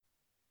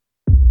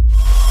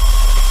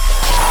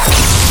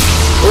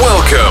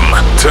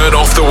Turn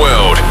off the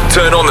world,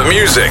 turn on the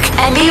music,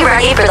 and be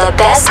ready for the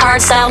best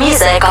hardstyle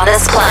music on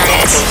this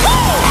planet.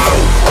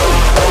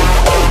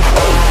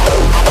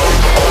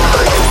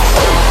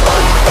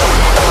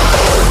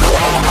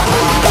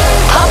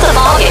 Pop the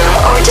volume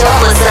or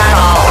don't listen at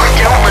all.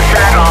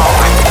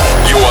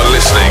 You are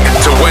listening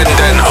to When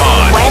Den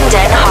Hard. When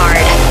Den Hard.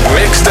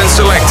 Mixed and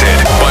selected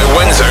by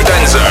Wenzo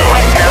Denzo.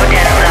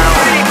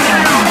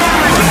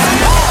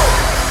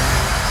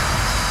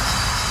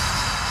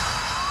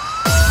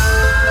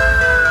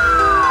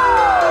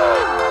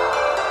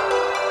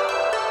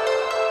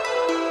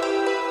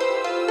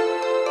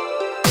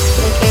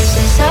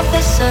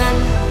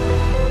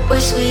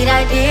 Sweet,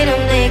 I didn't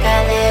think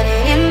I let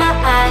it in my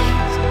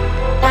eyes.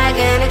 Like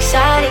an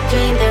exotic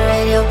dream, the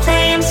radio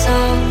playing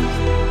songs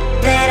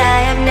that I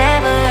have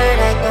never heard.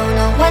 I don't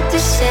know what to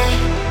say.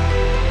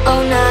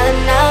 Oh, not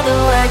another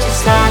word,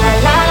 just la la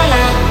la la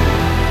la.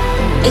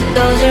 It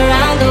goes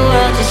around the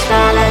world, just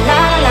la la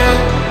la la la.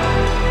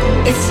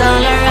 It's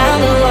all around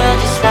the world,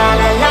 just la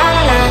la la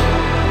la la.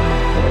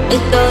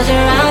 It goes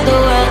around the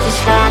world,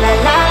 just la la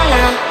la la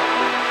la.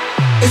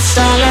 It's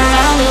all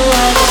around the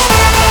world, just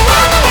la la la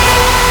la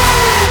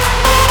la. It's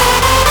all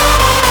around the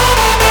world.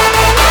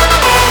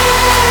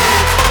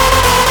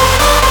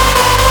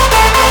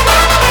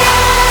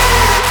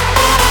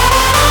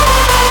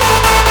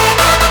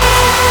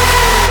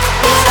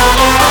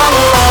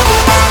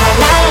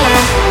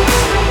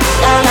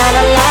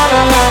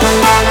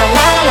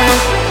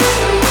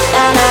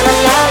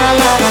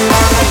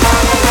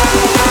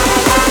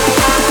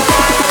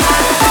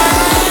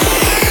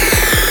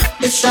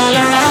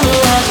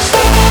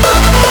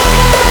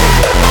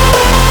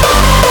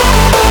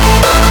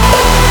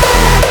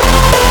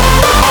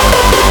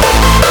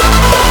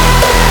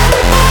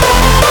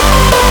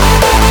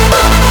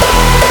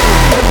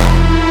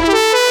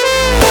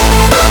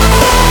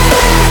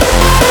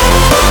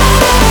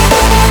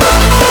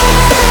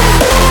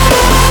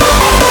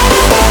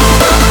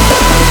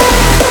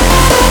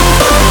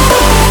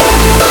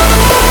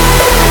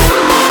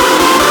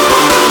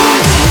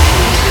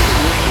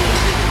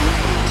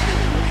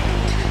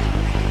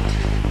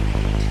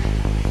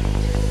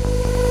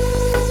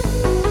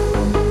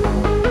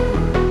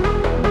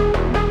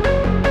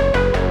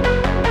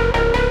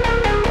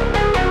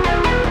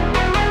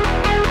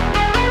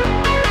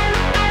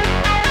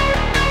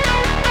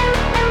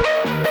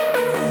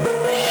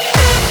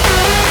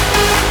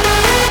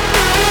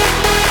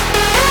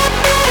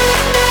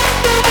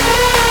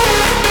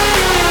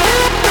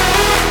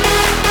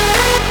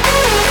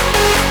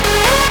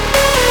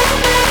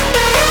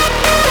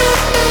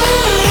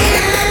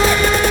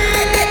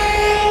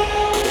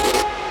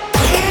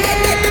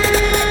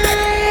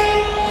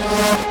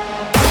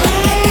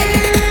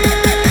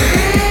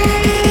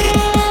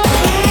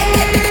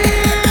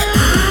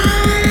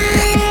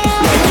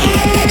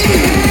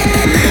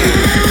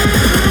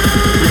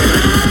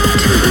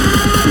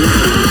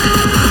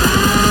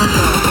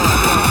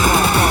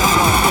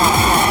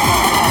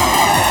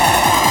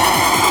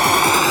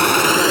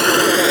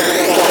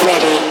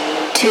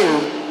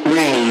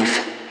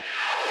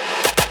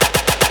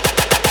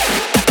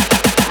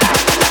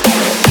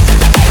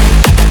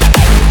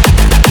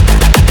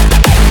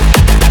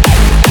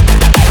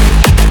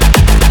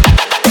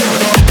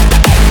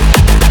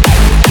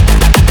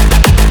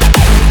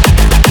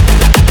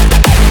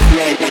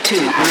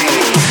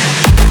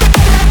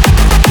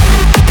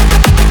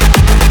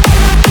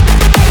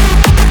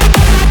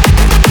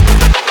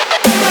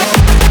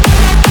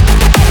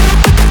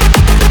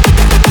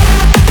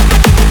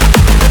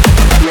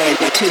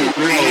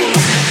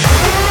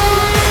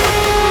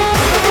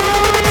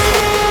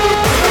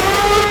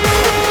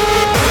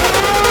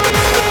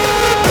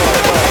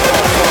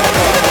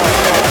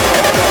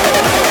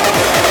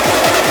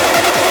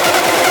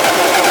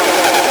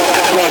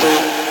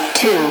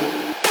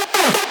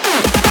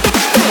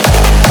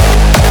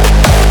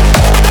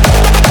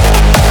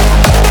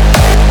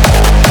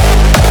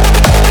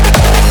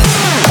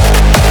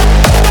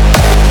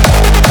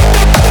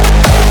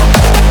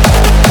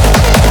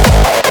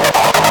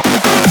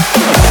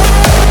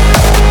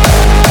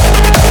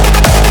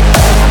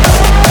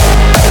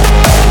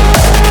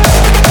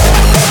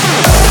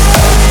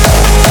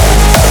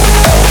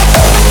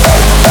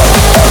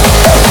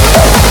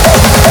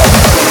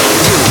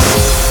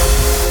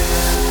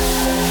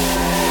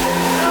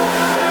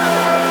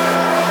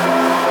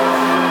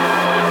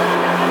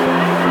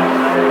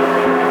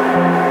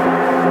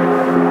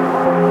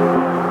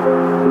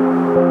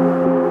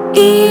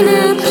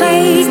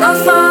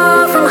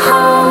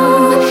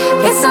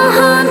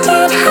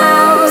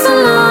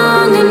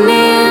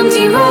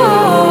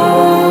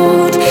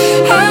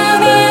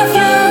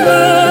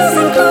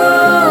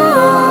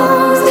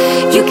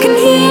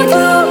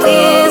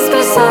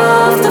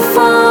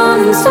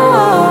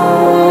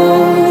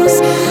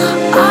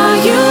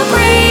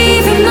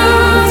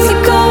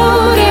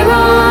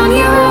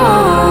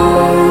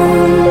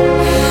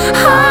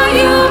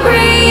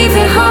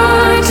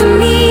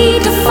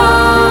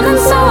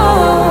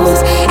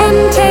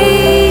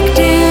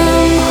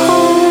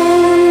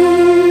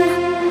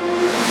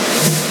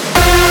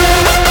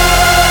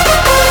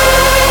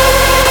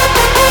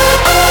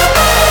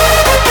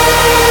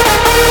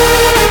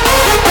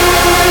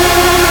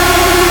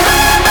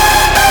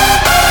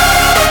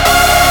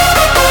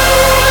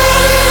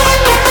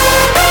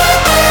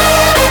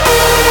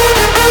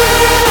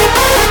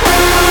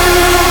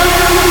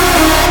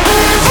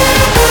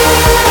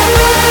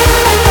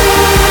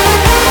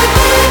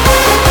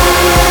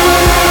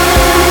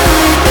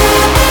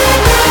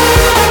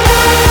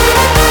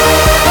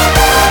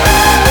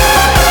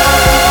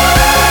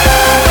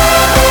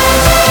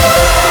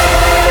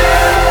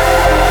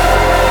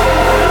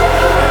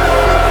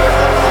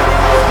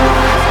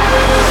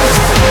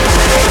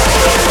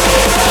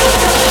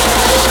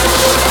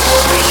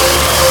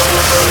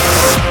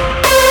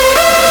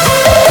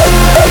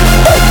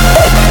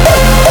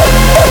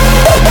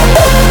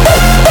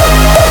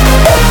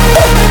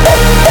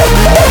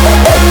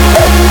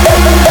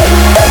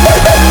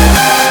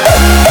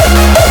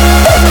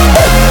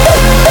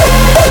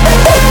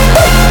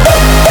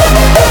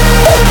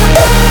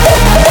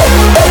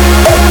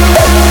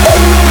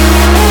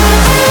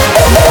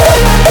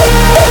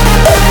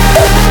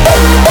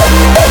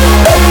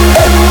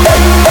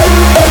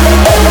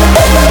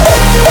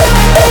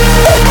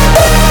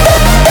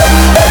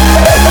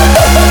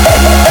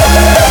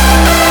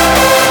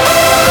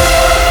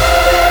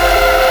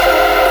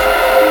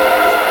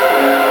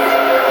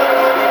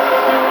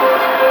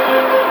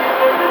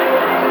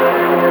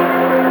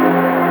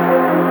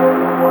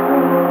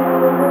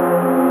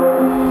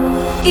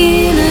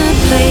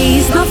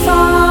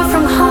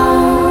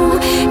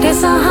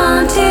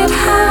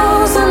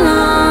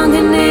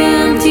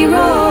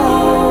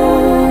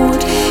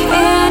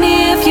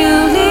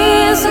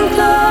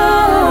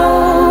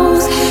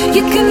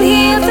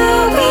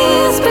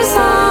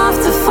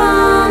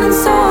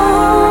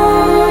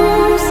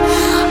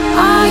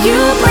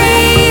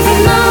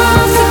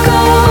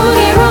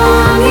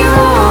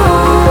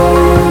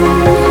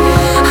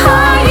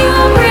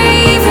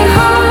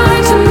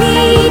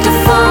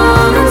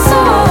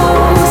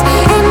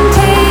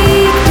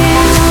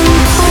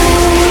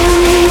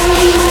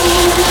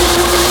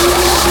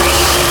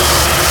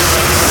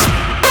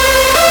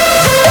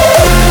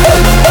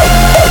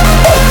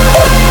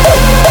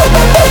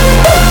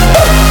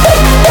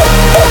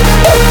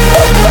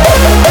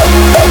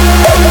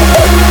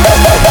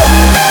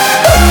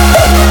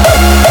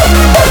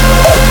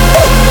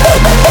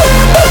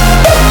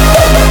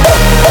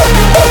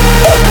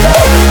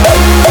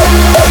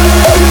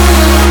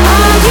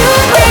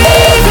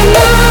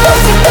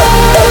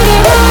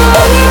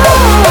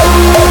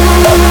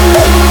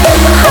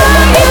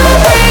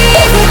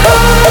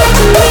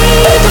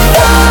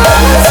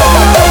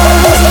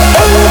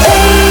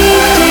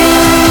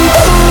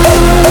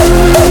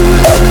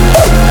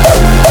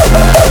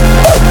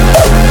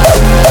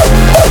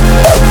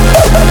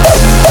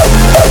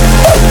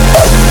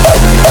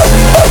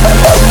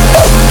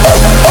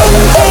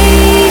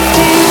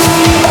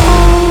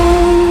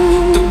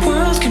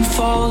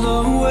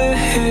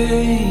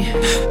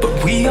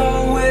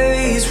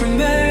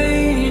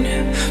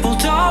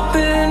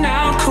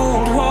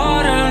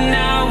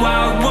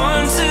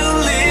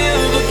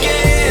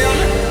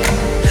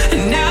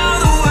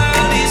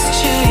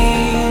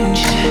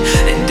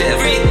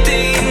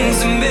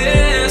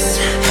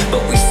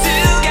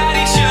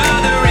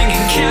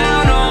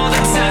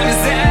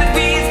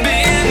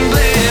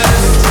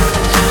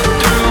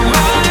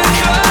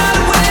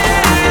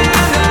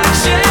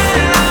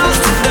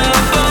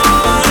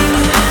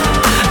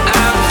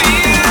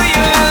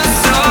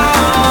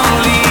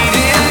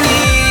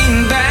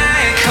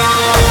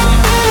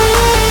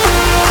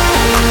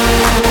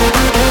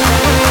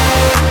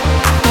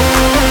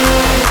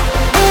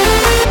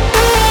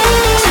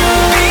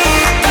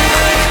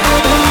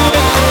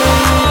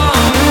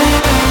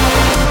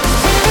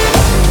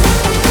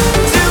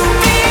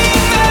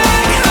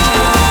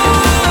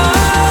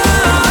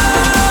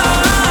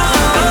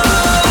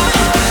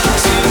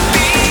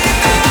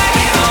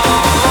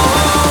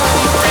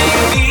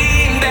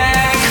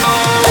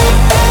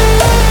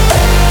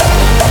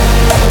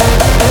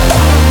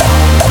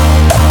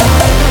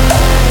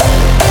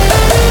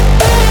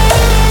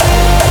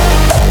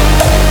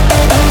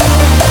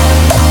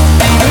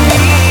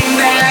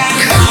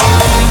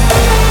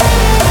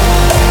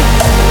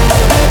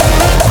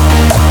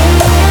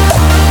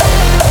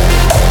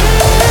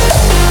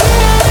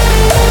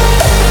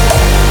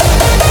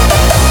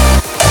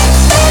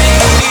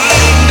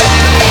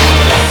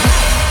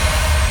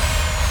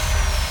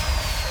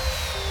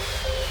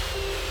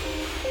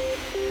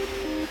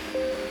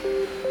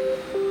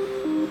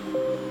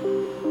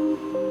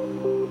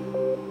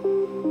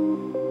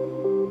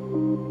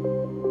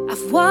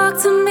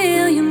 walked a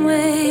million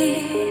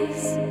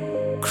ways,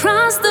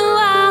 crossed the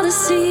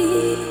wildest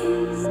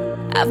seas.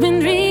 I've been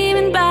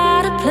dreaming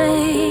about a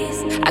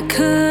place I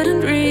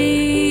couldn't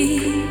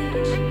reach.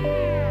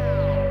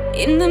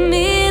 In the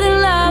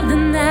middle of the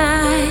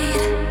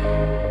night,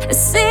 a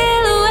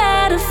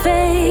silhouette of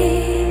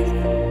faith.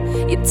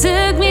 You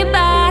took me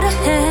by the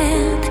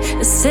hand,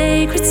 a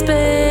sacred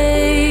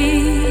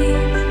space.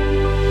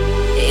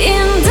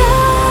 In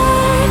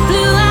dark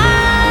blue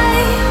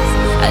eyes,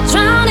 I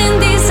drown in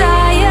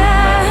desire.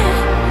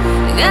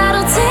 Got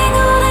all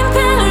tangled in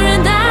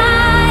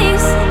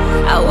paradise.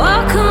 I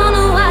walk on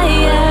a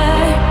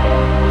wire,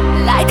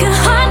 like a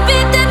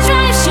heartbeat that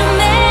drives you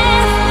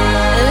mad,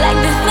 like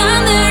the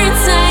thunder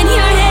inside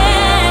your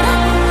head.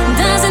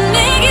 Does it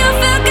make you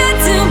feel good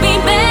to be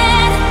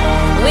bad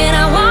when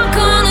I walk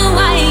on a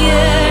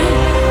wire?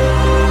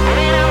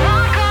 When I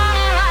walk on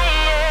a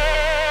wire.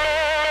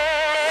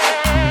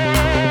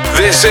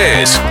 This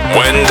is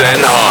Wind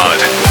and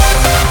Hard.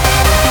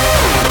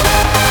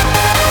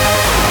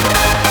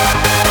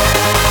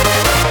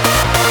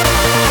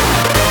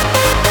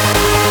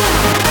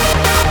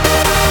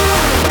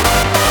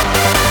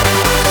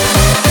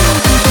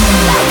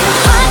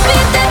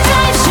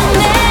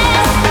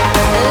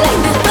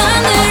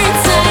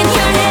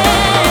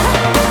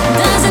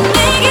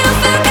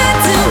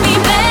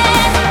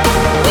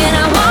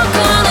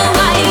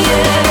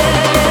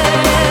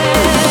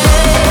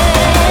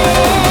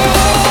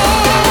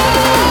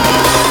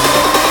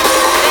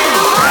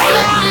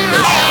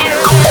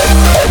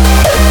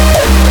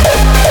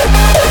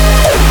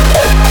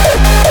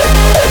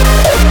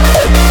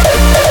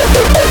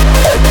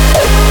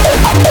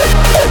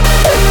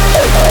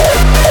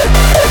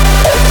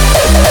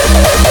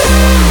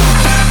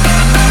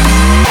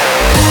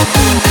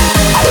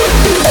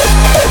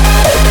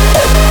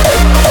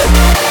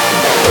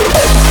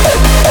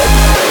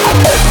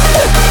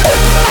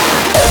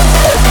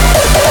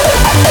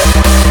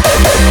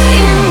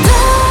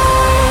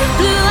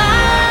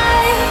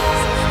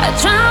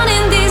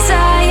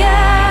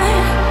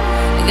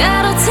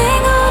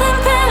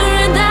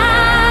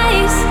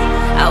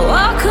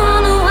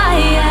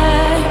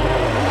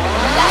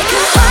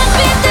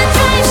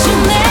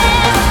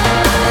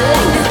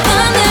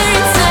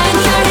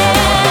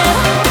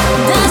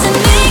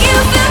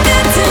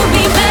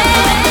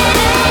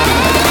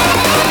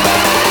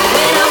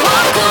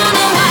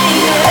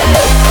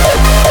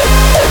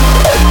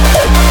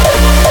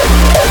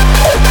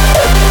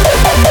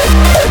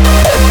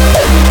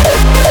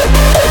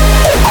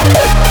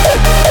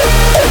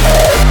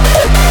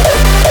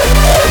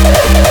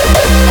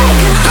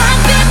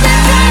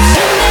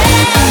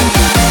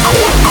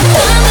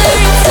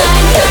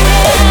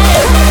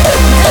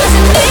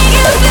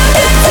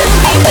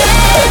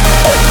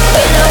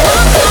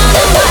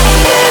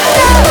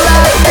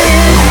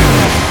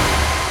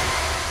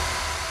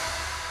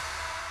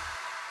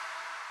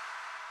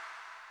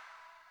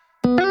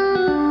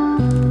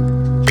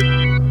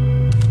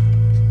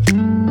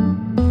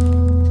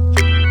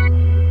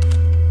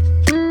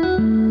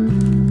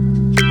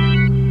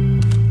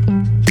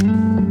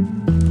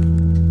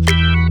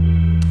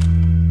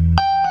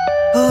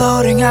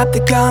 Loading up the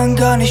gun,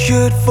 gonna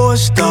shoot for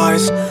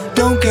stars.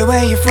 Don't care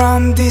where you're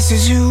from, this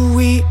is who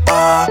we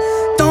are.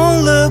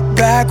 Don't look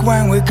back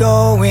when we're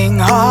going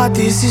hard,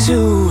 this is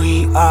who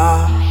we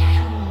are.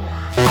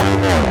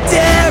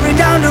 Tearing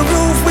down the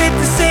roof with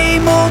the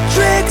same old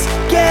tricks.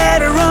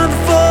 Get her on the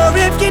floor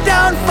if you're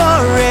down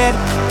for it.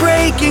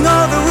 Breaking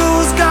all the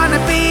rules, gonna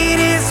be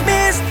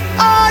dismissed.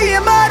 All you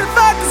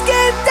motherfuckers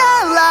get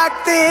down like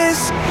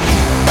this.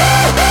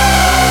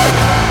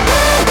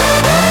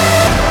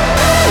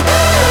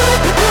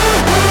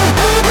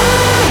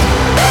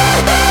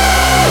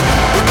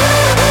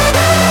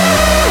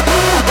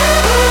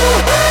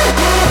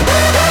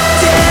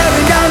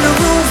 Tearing down the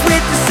roof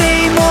with the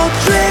same old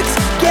tricks.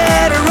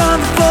 Get her on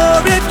the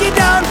floor if you're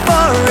down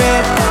for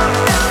it.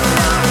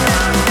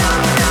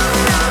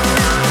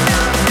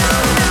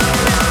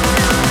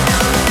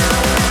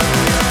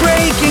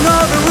 Breaking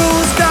all the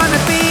rules, gonna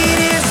be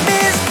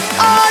dismissed.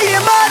 All you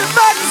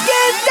motherfuckers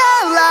get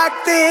down like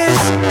this.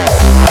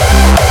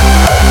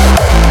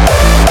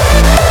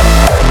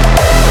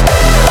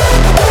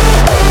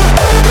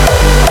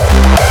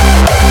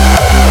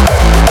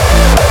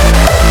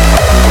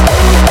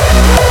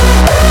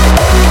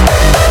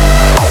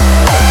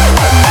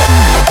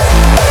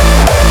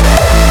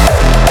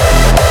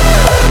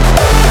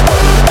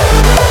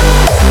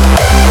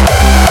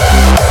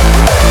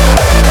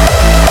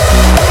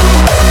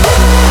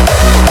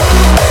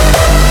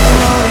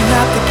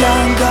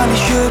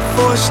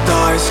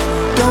 Stars.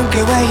 Don't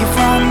care where you're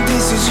from,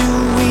 this is who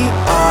we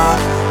are.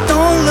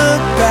 Don't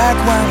look back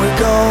when we're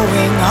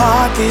going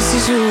hard, this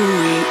is who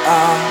we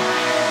are.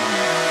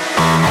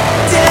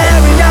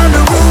 Tearing down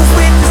the roof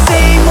with the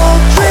same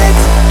old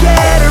tricks.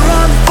 Get her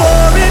on the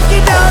floor if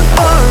you're down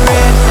for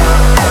it.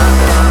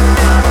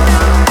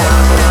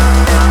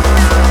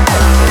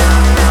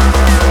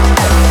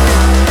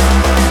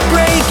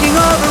 Breaking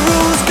all the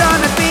rules,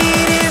 gonna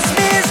be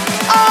dismissed.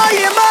 All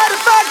you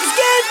motherfuckers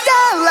get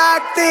down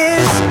like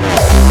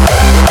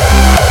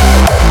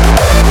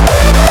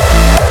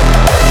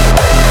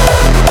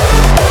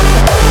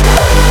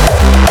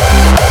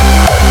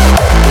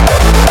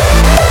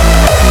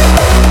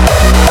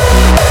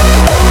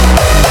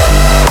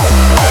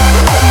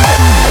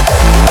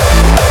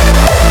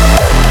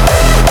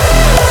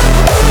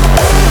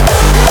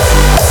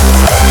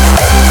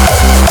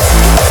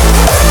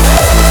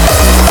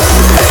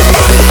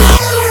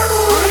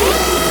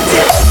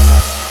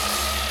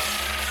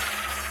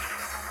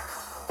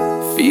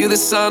the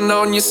sun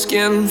on your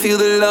skin, feel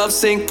the love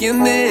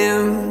sinking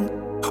in.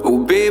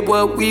 Oh babe,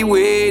 what we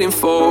waiting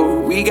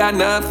for? We got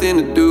nothing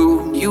to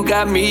do. You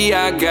got me,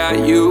 I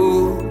got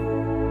you.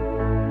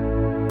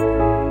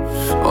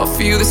 Oh,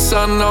 feel the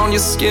sun on your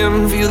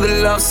skin, feel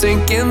the love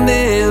sinking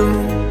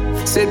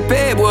in. Said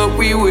babe, what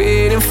we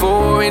waiting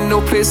for? Ain't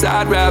no place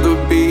I'd rather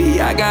be.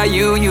 I got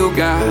you, you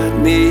got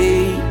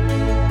me.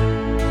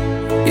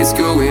 It's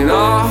going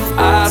off,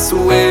 I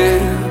swear.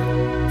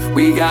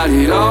 We got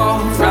it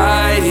all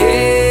right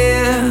here.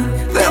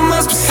 There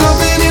must be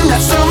something in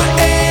that summer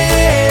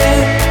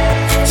air,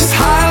 just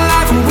high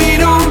life and we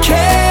don't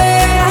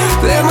care.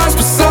 There must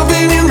be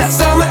something in that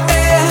summer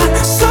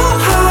air, so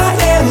high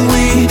and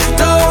we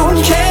don't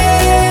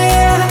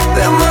care.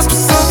 There must be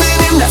something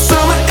in that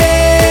summer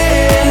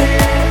air,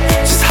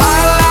 just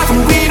high life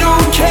and we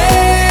don't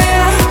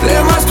care.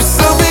 There must be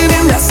something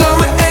in that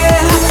summer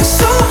air,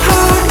 so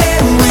high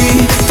and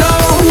we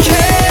don't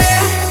care.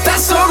 That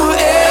summer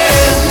air.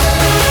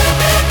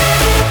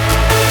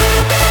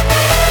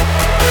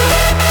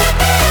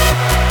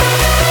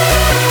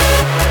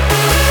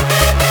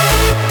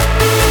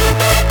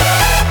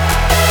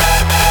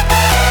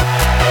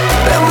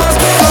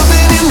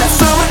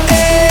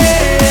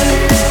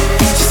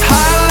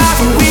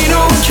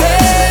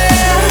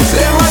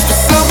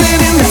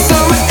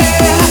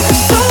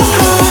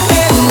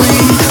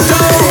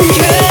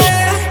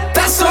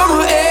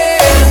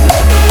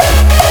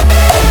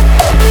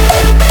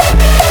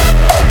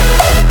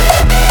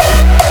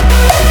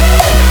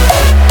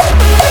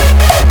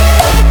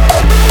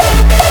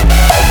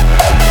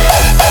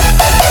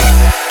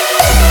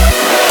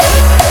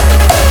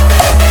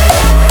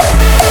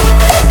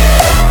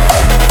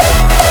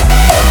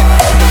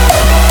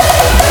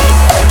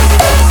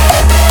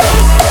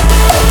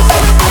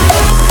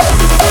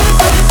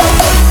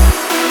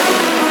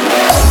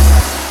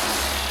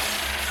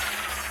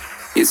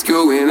 It's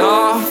going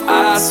off,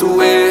 I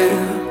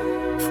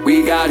swear.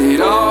 We got it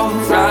all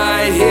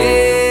right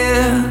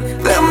here.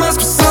 There must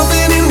be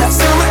something in that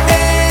summer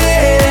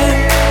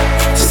air,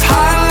 just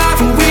high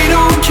life and we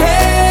don't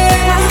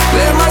care.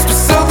 There must be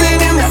something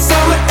in that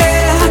summer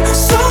air,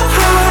 so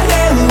high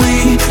and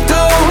we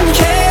don't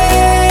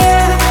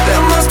care.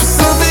 There must be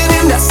something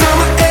in that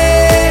summer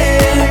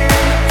air,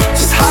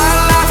 just high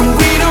life and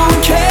we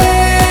don't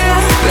care.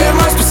 There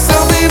must be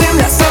something in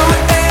that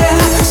summer air,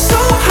 so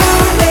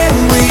high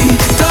and we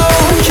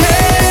don't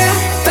care.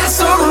 That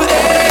summer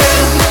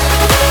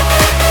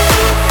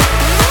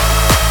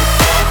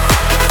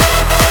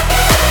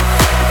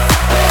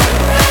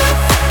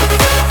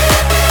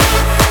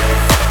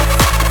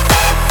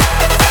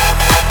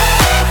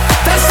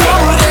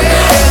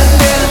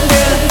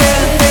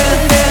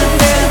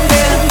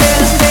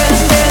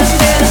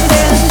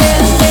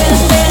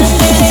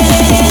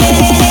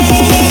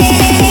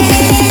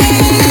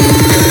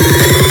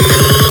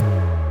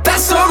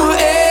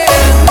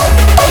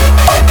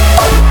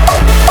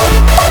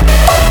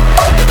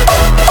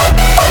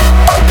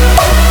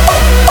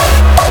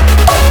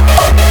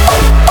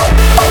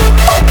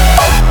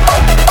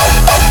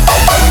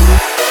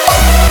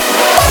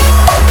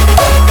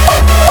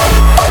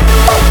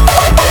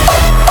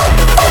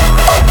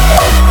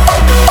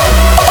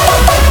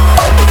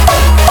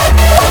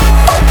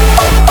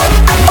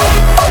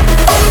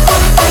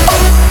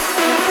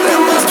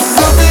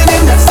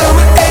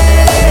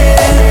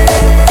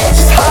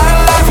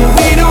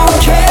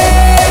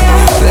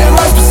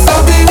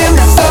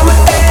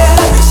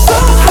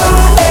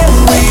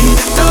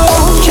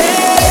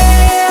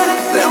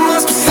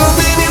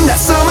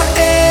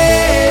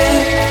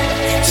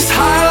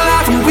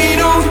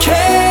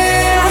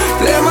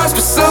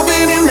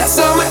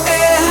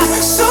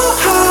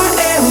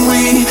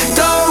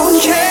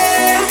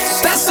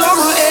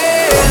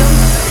air.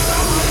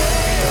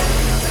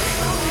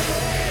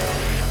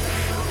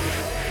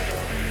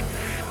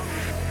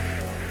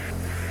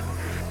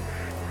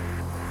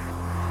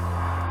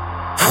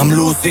 I'm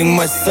losing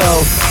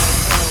myself,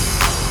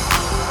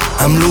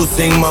 I'm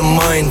losing my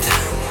mind.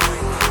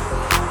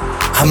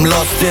 I'm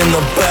lost in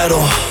a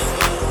battle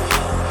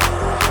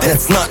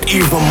that's not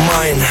even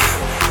mine.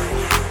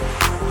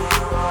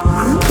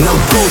 Now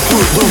go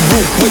through the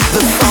roof with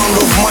the sound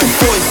of my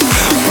voice,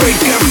 break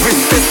every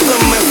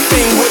system and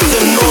sing with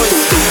the noise.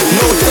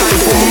 No time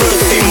for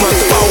mercy, my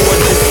power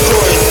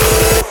destroys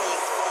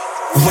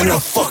when I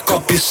fuck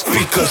up your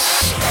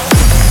speakers.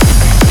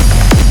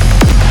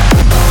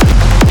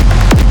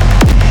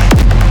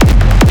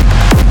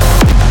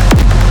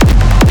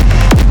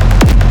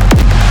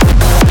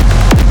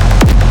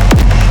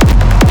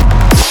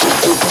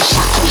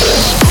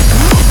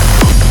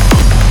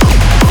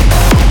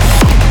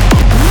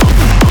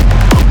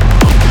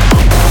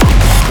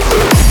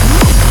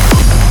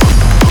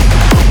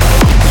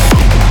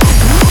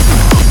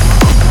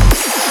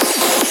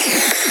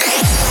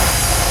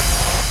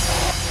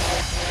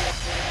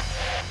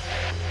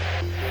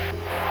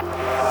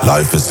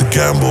 Life is a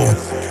gamble,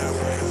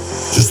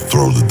 just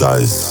throw the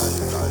dice.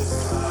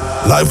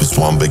 Life is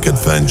one big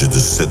adventure,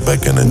 just sit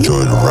back and enjoy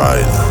the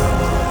ride.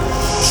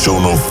 Show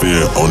no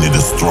fear, only the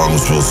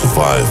strongest will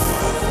survive.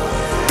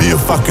 Be a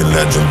fucking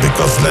legend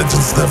because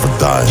legends never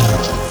die.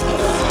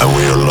 And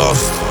when you're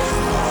lost,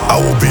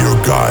 I will be your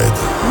guide.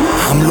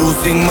 I'm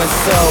losing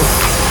myself.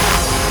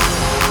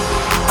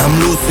 I'm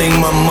losing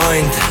my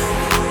mind.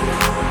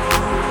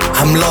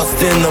 I'm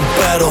lost in a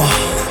battle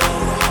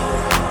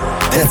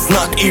that's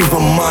not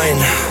even mine.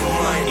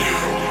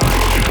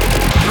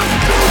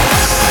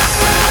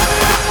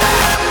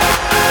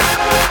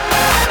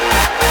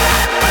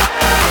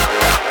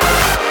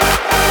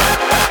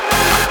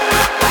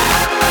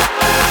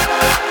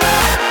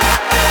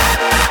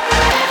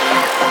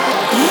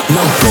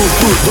 Now go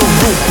through the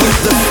roof with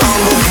the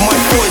sound of my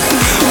voice.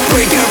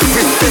 Break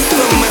every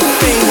system and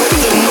sing with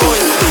the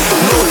noise.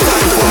 No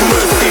time for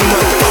mercy,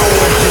 my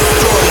power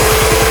destroys.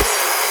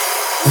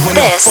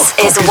 This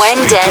is When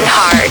Dead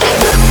Hard.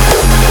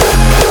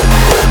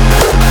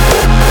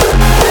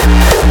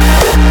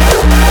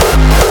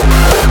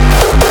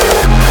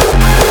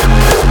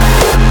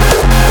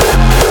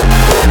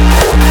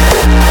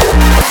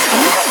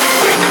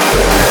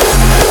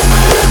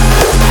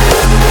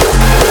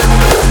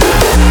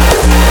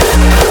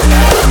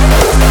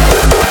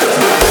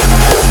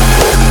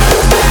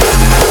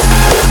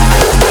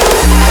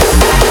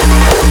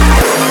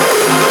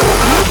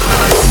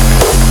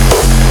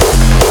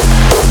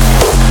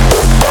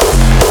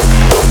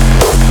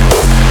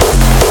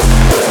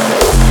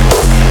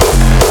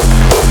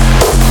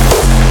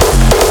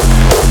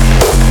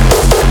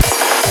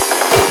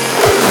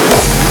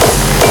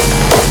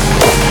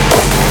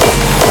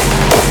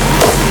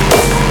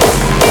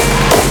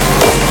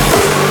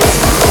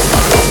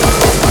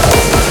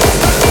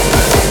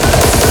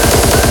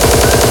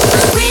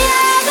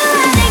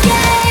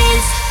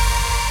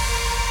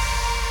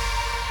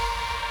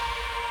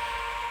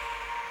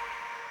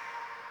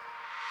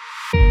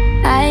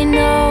 I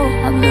know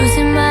I'm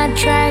losing my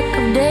track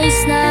of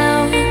days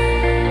now.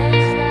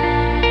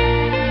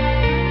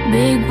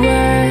 Big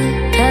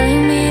world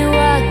telling me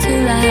what to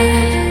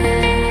like,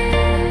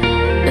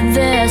 but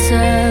there's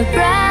a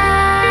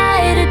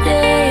brighter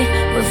day.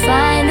 We'll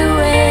find a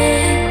way.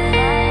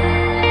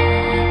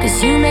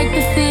 'Cause you make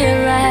me feel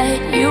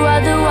right. You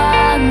are the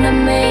one that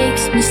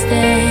makes me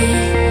stay.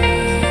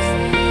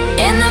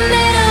 In the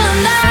middle of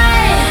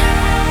night,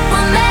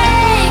 we'll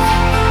make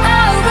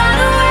our run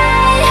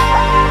away.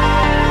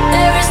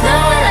 There is no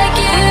one like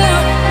you,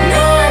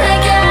 no one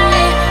like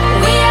I.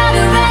 We are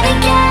the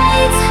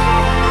renegades.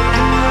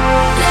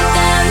 Let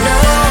them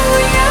know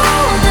we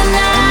own the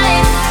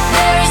night.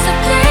 There is a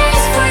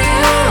place for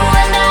you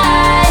and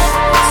I.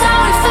 So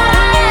we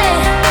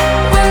fight,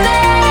 we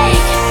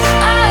make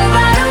our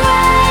run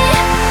away.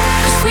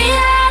 'Cause we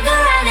are the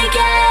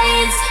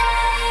renegades.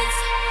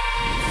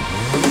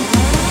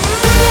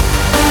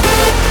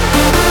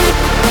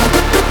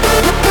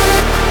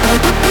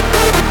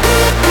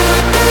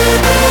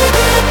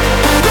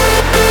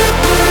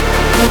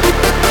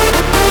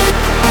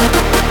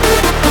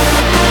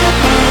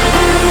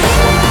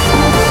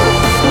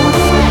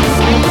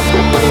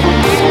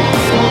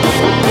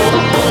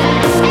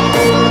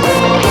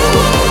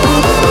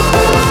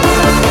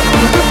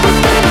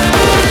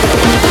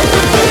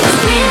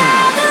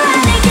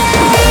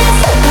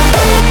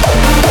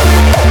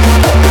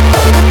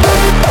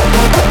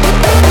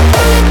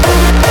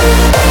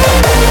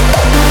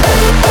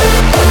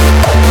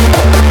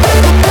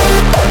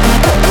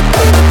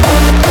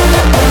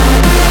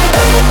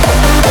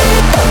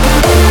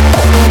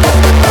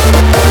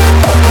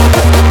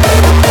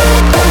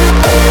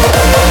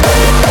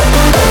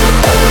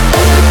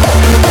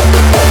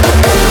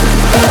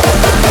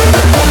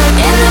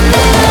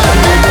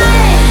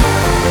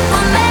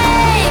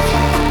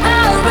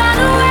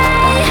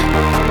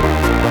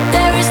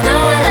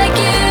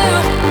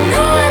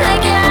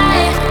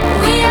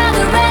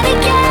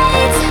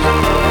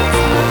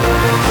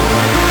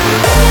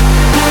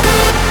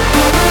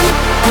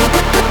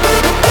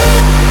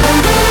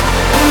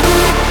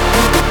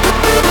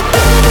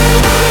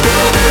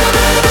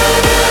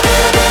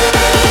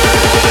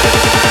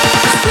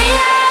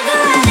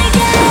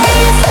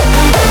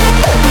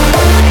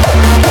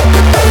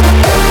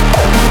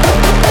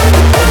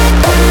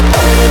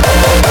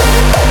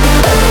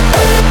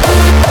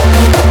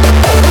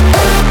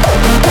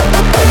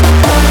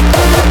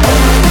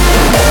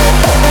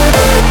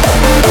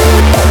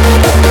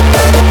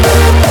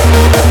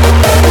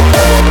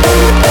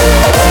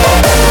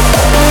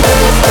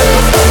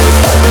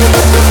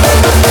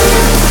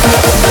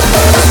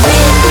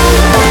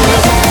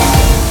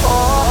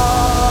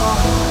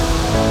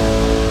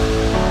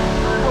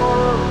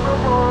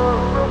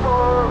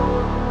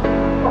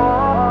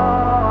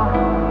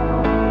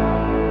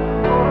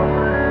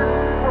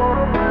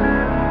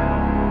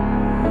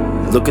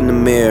 Look in the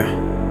mirror,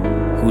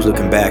 who's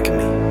looking back at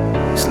me?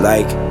 It's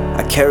like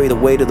I carry the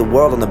weight of the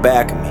world on the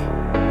back of me.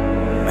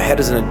 My head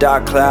is in a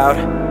dark cloud,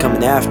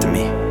 coming after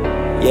me.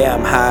 Yeah,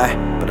 I'm high,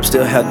 but I'm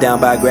still held down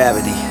by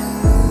gravity.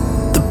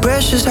 The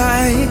pressure's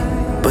high,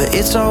 but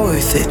it's all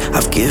worth it.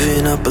 I've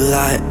given up a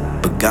lot,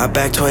 but got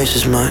back twice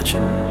as much.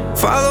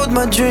 Followed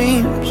my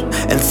dreams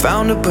and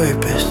found a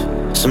purpose.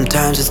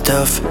 Sometimes it's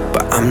tough,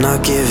 but I'm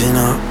not giving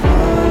up.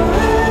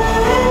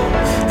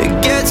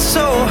 gets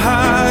so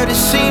hard, it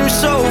seems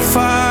so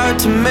far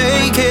to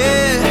make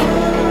it,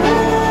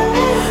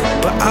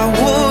 but I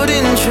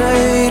wouldn't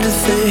trade a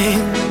thing.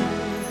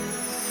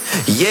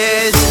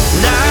 Yeah,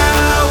 it's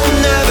now or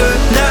never,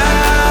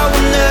 now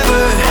or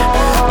never.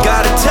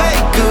 Gotta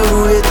take good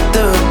with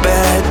the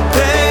bad,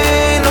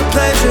 pain or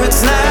pleasure.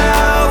 It's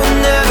now or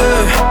never.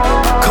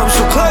 Come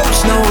so close,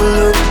 no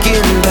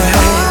looking back.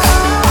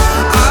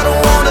 I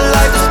don't want a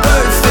life that's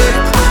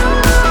perfect.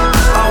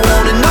 I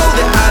wanna know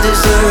that I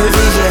deserve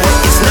it. Yeah,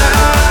 it's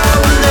now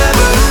or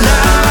never,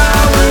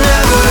 now or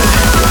never.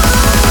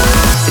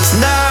 It's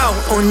now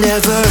or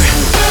never.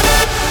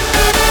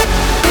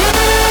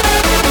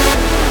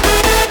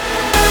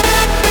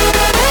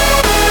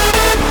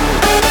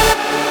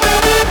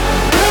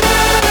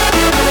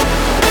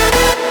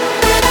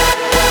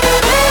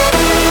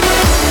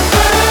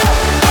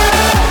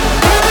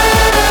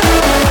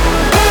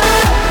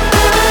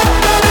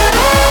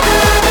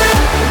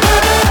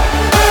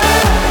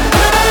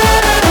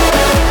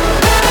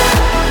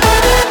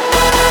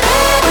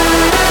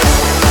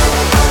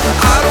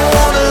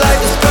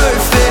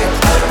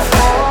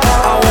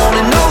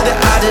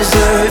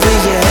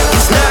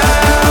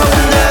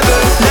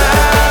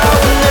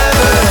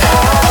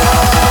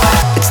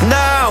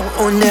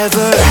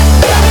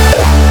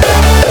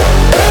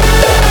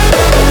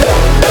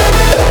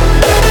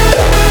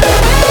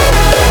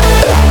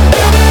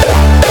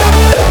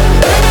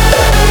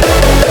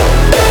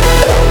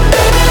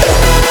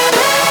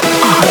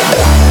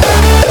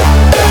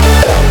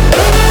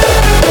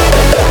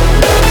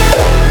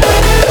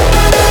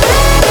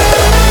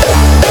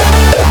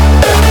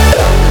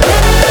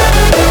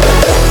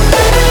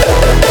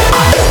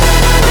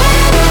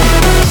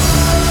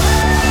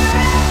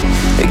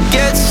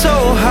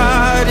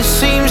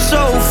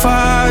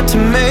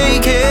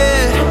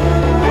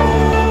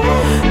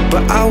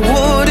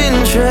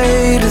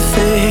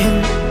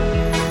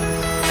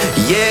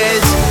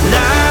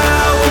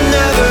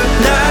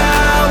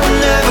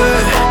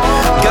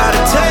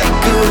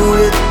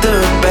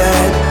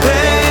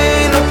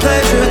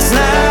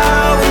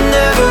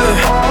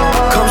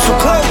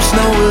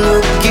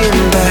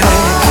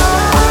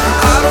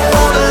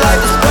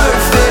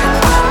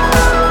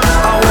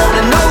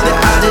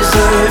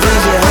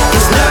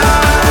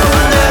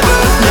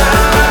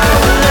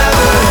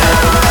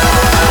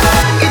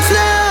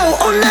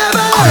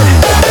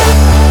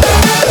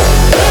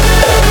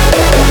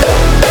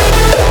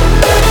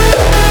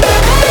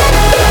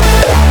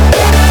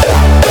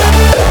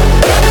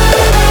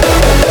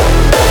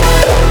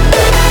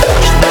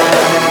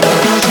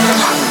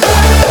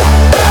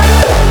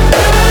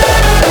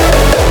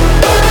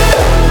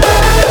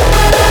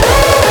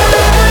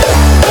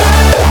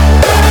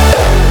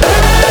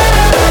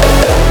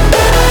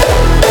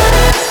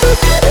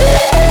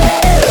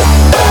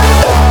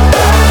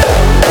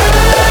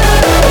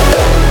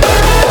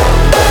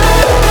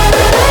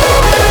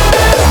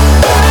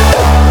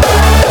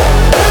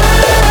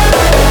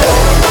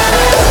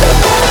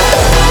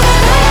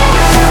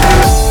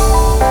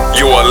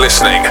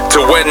 Listening to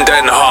When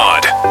Den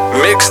Hard,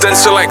 mixed and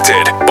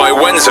selected by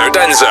Wenzo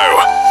Denzo.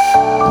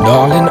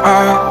 Darling,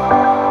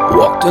 I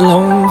walked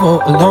alone for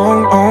a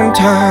long, long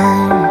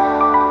time,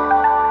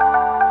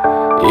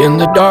 in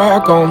the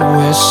dark on the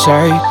west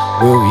side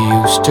where we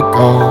used to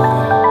go.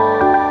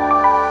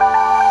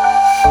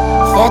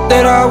 Thought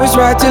that I was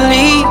right to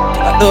leave,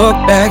 till I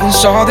looked back and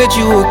saw that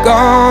you were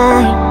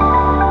gone.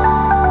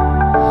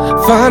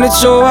 Find it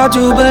so I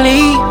do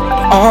believe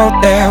all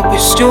that we're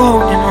still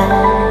holding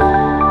on.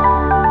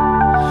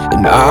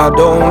 And I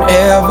don't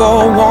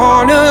ever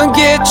wanna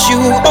get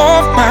you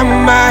off my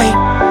mind,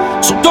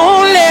 so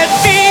don't let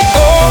me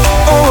go.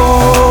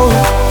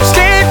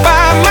 Stay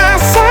by my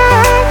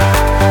side,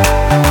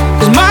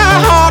 'cause my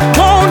heart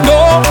won't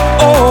know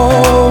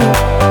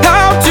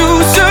how to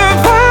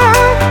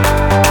survive.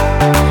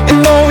 And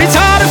though it's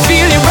hard to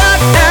feel it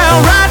right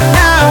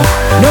now,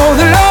 know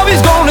that love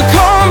is gonna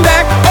come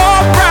back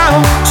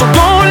around, so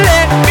don't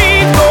let me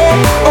go.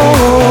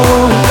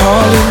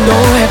 Darling,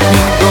 don't let me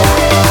go.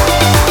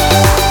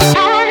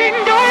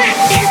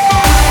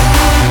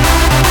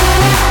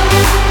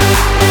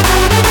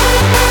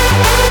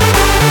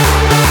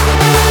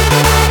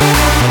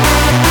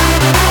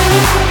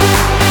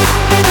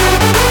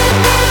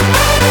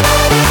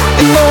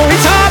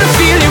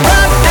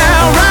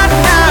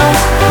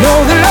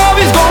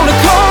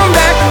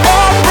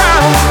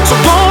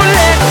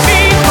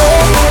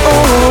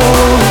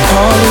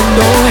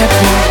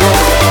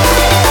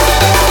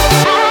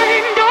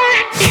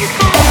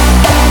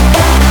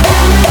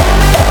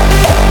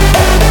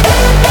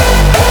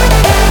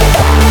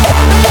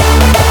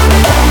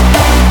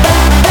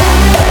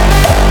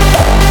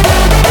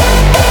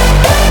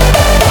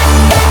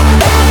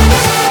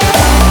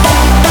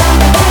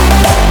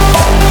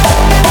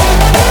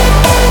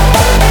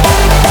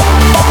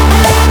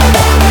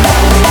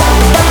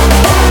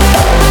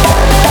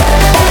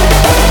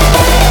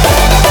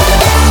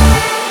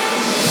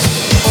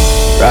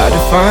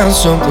 Find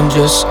something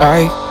just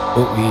like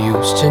what we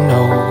used to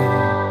know.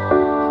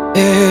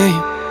 Hey,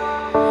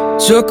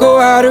 took a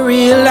while to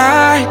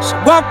realize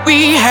what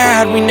we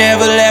had, we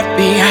never left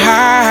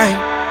behind.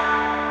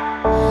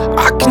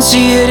 I can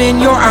see it in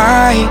your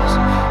eyes,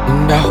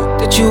 and I hope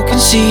that you can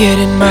see it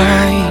in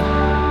mine.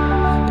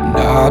 And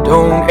I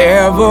don't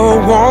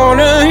ever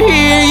wanna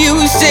hear you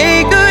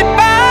say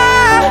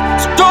goodbye,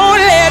 so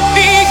don't let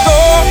me go.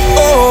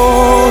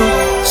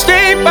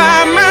 Stay by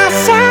my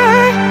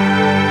side,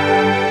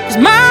 'cause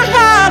my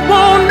heart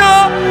won't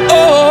know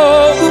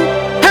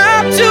how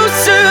to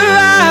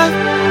survive.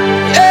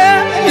 Yeah,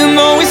 you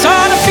know it's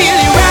hard to feel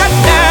it right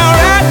now,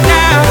 right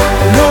now.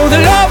 I know the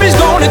love is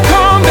gonna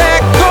come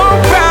back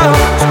around,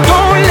 so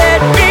don't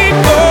let me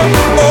go.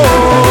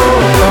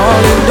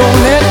 Darling, don't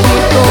let me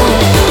go.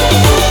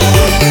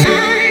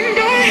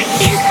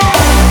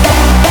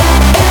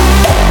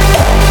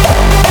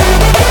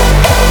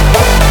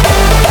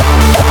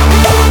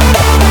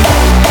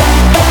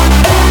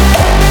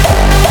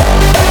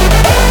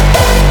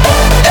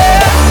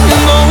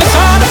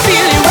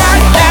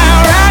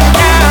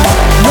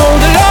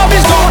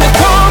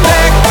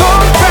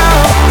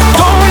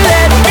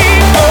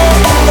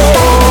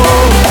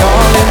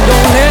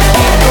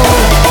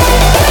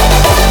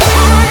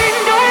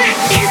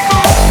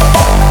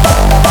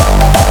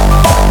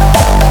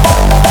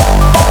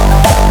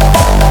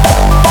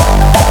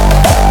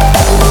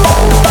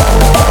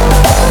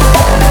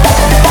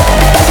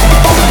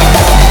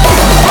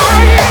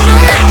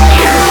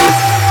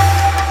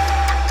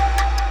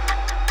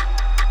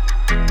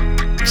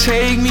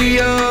 Take me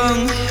young,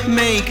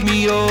 make me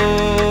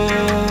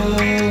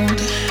old.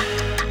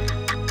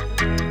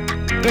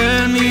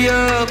 Burn me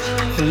up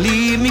or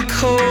leave me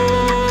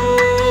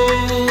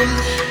cold.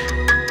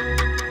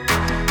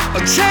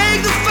 Or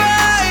take the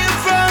fire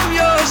from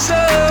your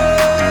sun.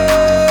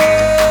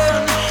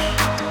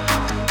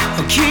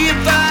 Or keep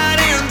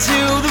fighting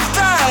till the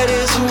fight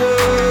is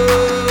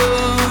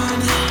won.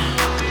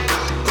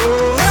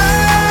 Oh,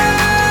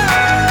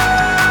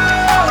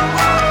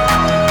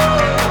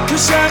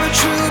 'cause I'm a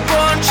true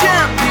born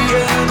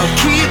champion. I'll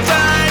keep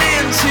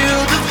fighting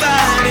till the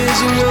fight is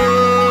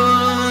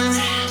won.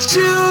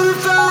 Till the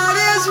fight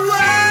is won.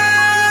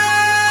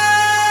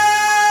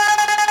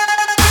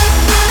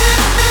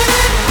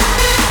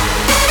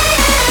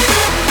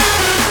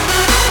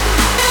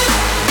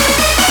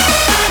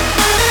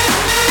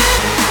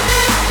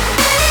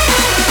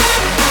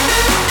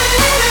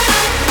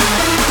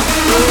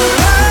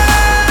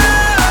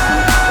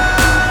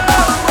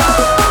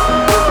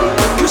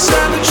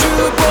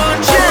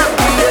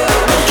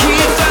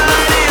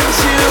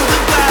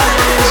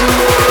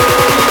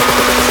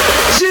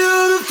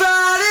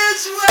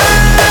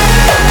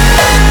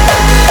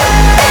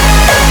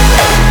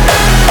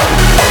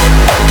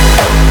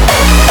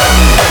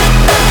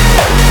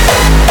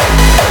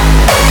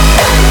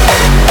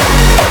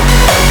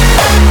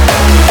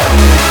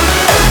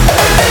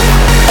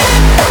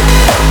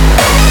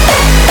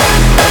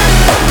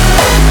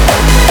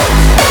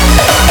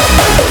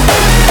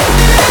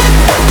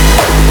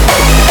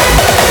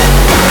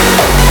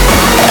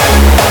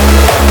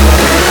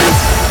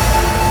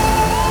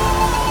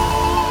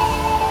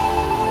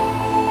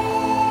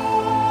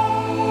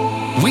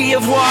 We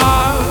have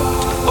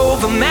walked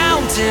over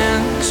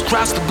mountains,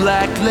 crossed the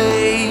Black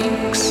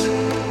Lakes,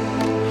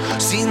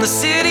 seen the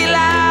city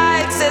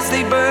lights as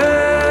they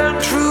burn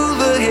through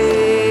the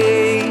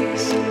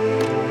haze.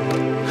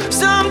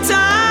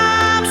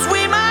 Sometimes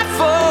we might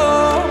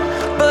fall,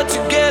 but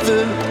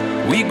together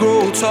we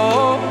grow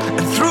tall.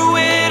 And through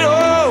it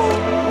all,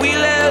 we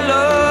let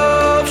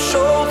love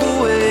show the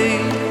way.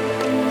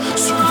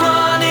 So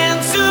run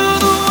into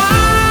the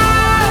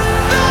wild,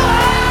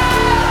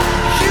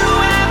 you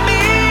and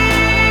me.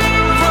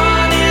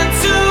 Run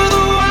into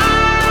the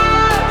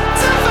wild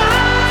to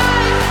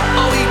find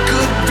all we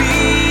could be.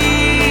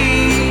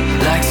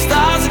 Like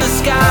stars in the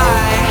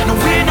sky, no,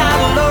 we're not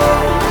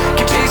alone.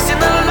 Keep chasing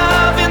the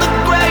love in the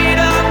great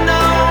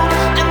unknown.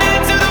 And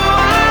into the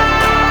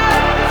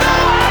wild,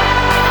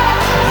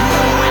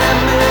 you and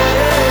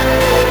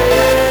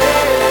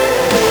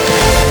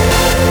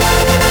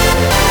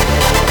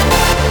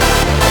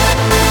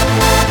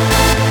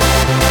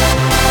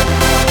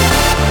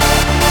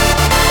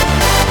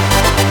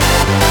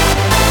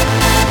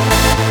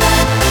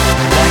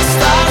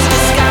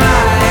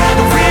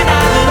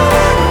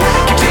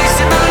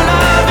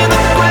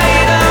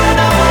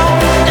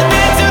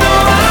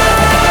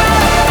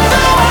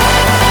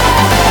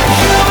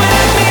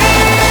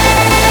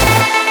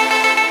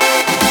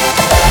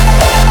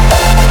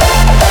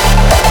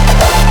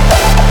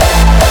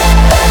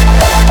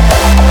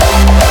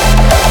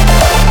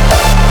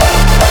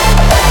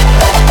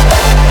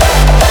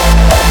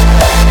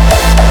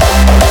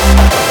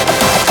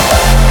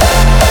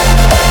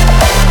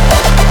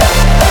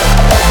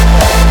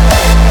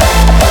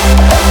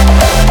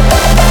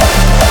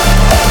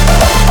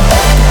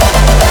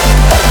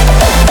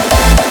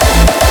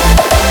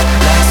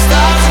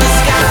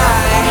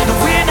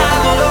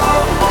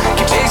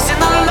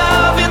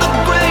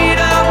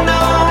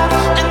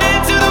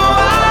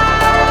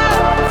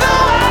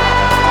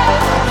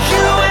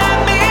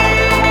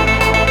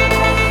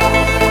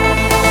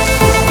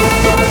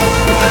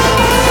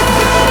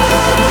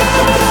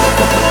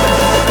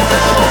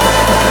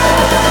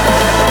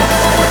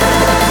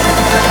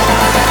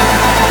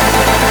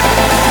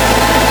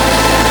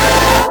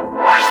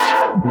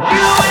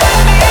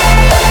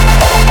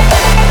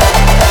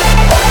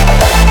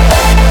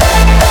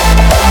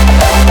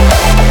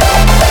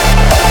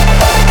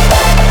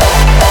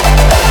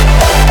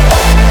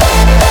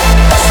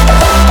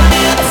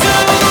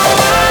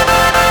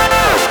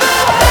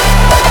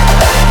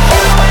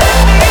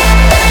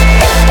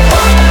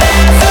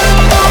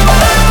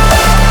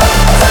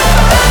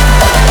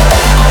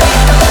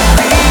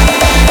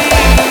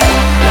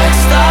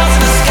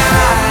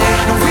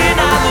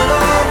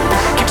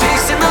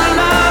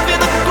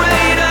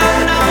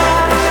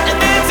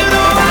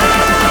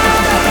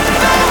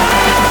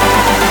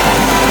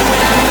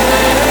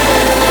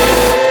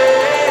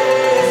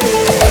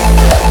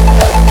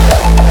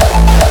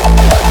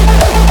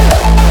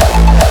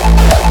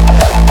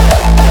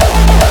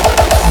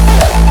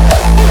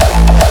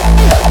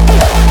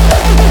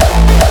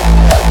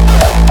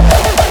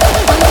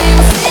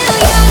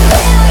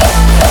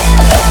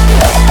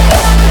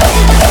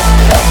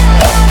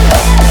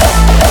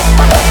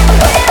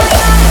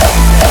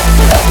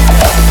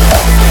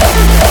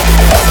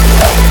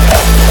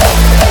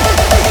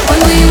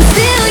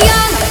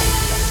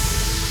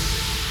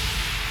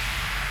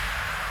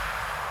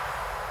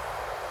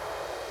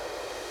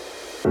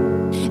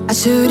I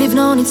should have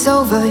known it's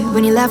over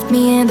when you left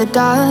me in the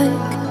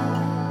dark,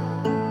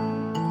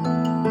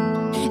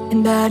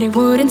 and that it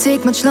wouldn't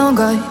take much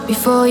longer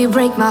before you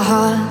break my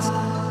heart.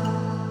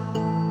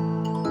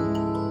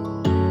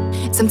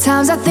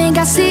 Sometimes I think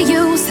I see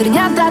you sitting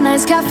at that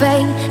nice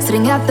cafe,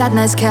 sitting at that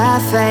nice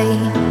cafe.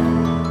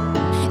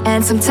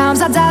 And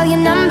sometimes I dial your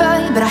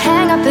number, but I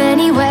hang up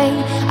anyway,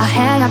 I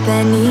hang up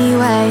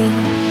anyway.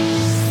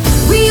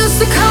 We used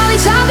to call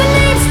each other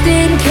names,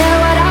 didn't care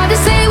what others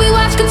say. We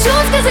watched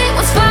cartoons cause it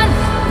was fun.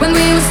 When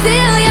we were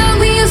still young,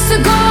 we used to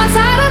go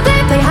outside all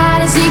day, play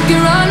hide and seek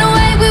and run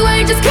away. We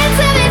were just kids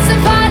having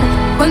some fun.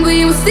 When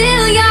we were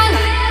still young,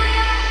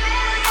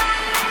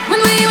 when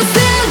we were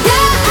still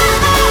young.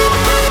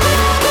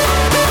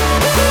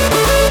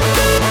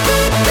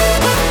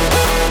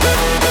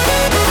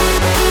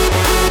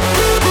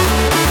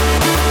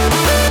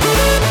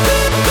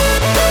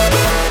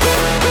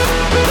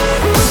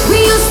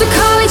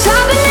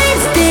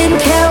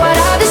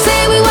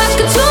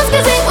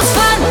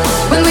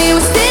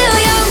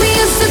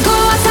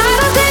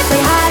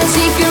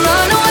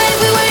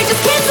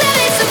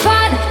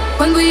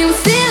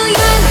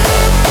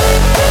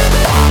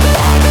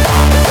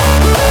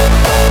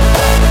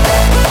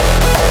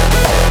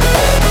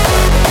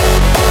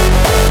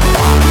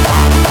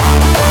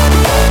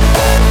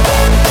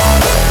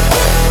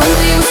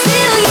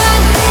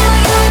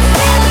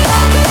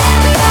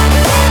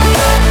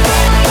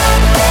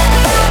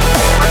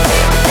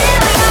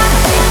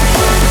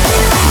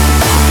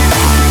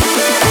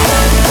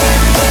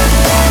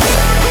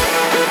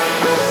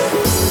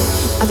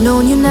 I've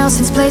known you now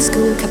since play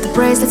school, kept the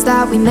bracelets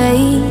that we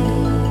made.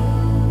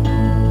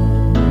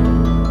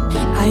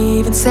 I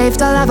even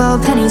saved all of our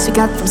pennies we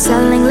got from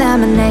selling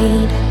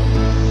lemonade.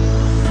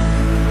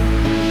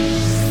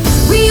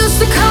 We used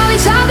to call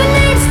each other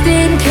names,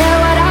 didn't care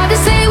what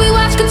others say. We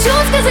watched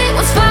cartoons cause it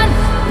was fun.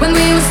 When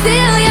we were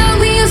still young,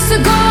 we used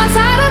to go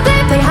outside all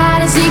day, play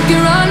hide and seek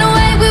and run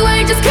away. We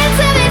were just kids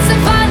having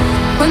some fun.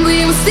 When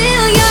we were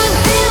still young.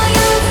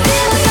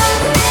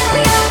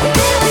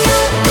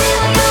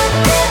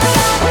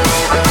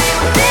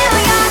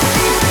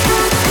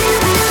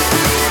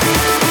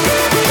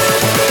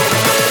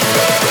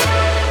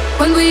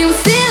 When we were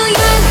still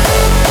young.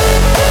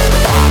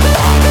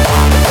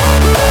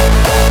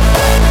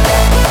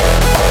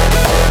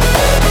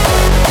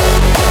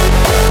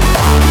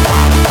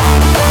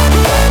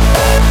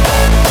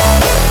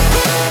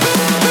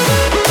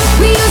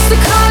 We used to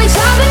call each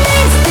other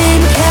names,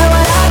 didn't care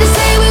what others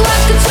say. We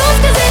watched cartoons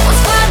cause it was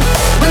fun.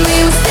 When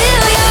we were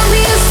still young, we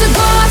used to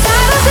go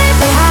outside all day,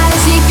 play hide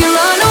and seek and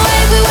run away.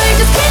 We were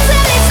just kids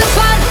having some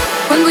fun.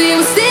 When we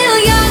were still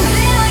young.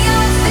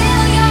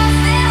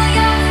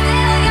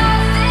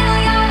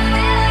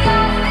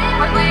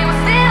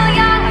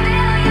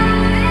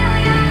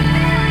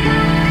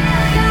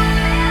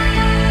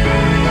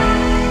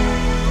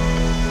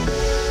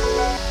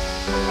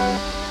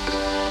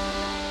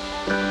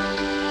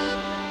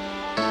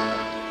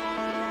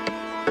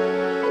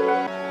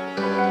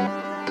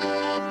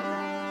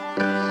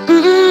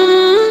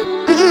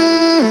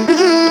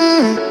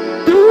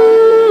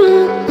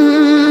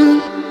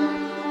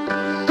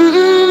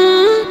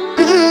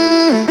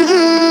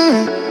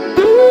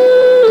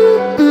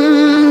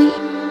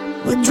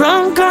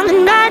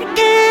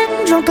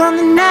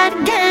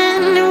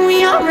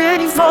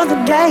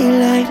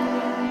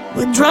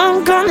 We're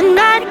drunk on the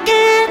night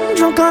again,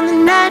 drunk on the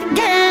night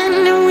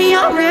again, and we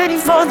are ready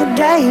for the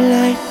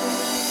daylight.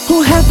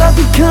 Who have I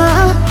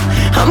become?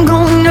 I'm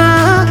going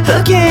up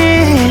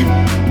again,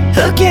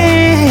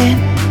 again.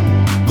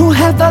 Who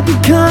have I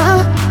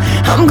become?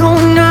 I'm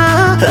going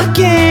up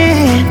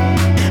again,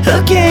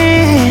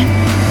 again.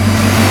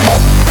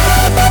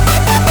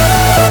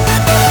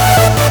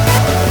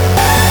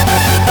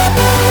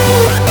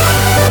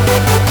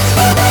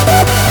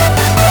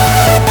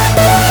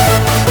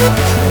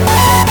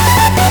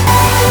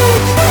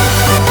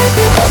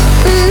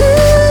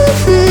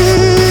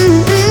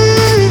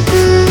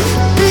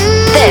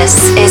 This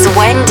is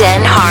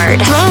Wenden Hard.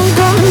 Drunk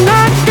on the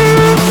night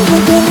again.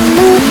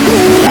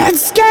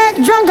 Let's get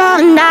drunk on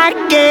the night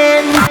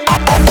again.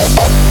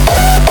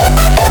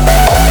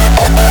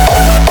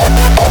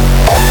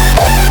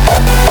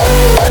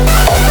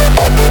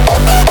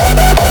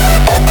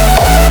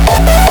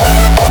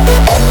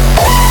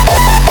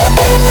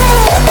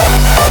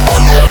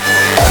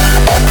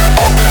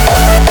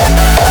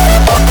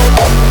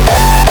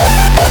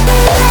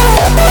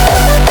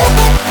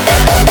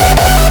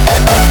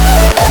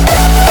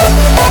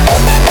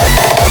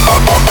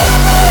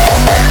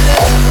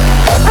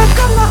 I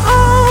got my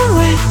own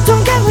way,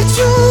 don't get what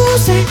you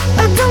say.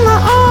 I got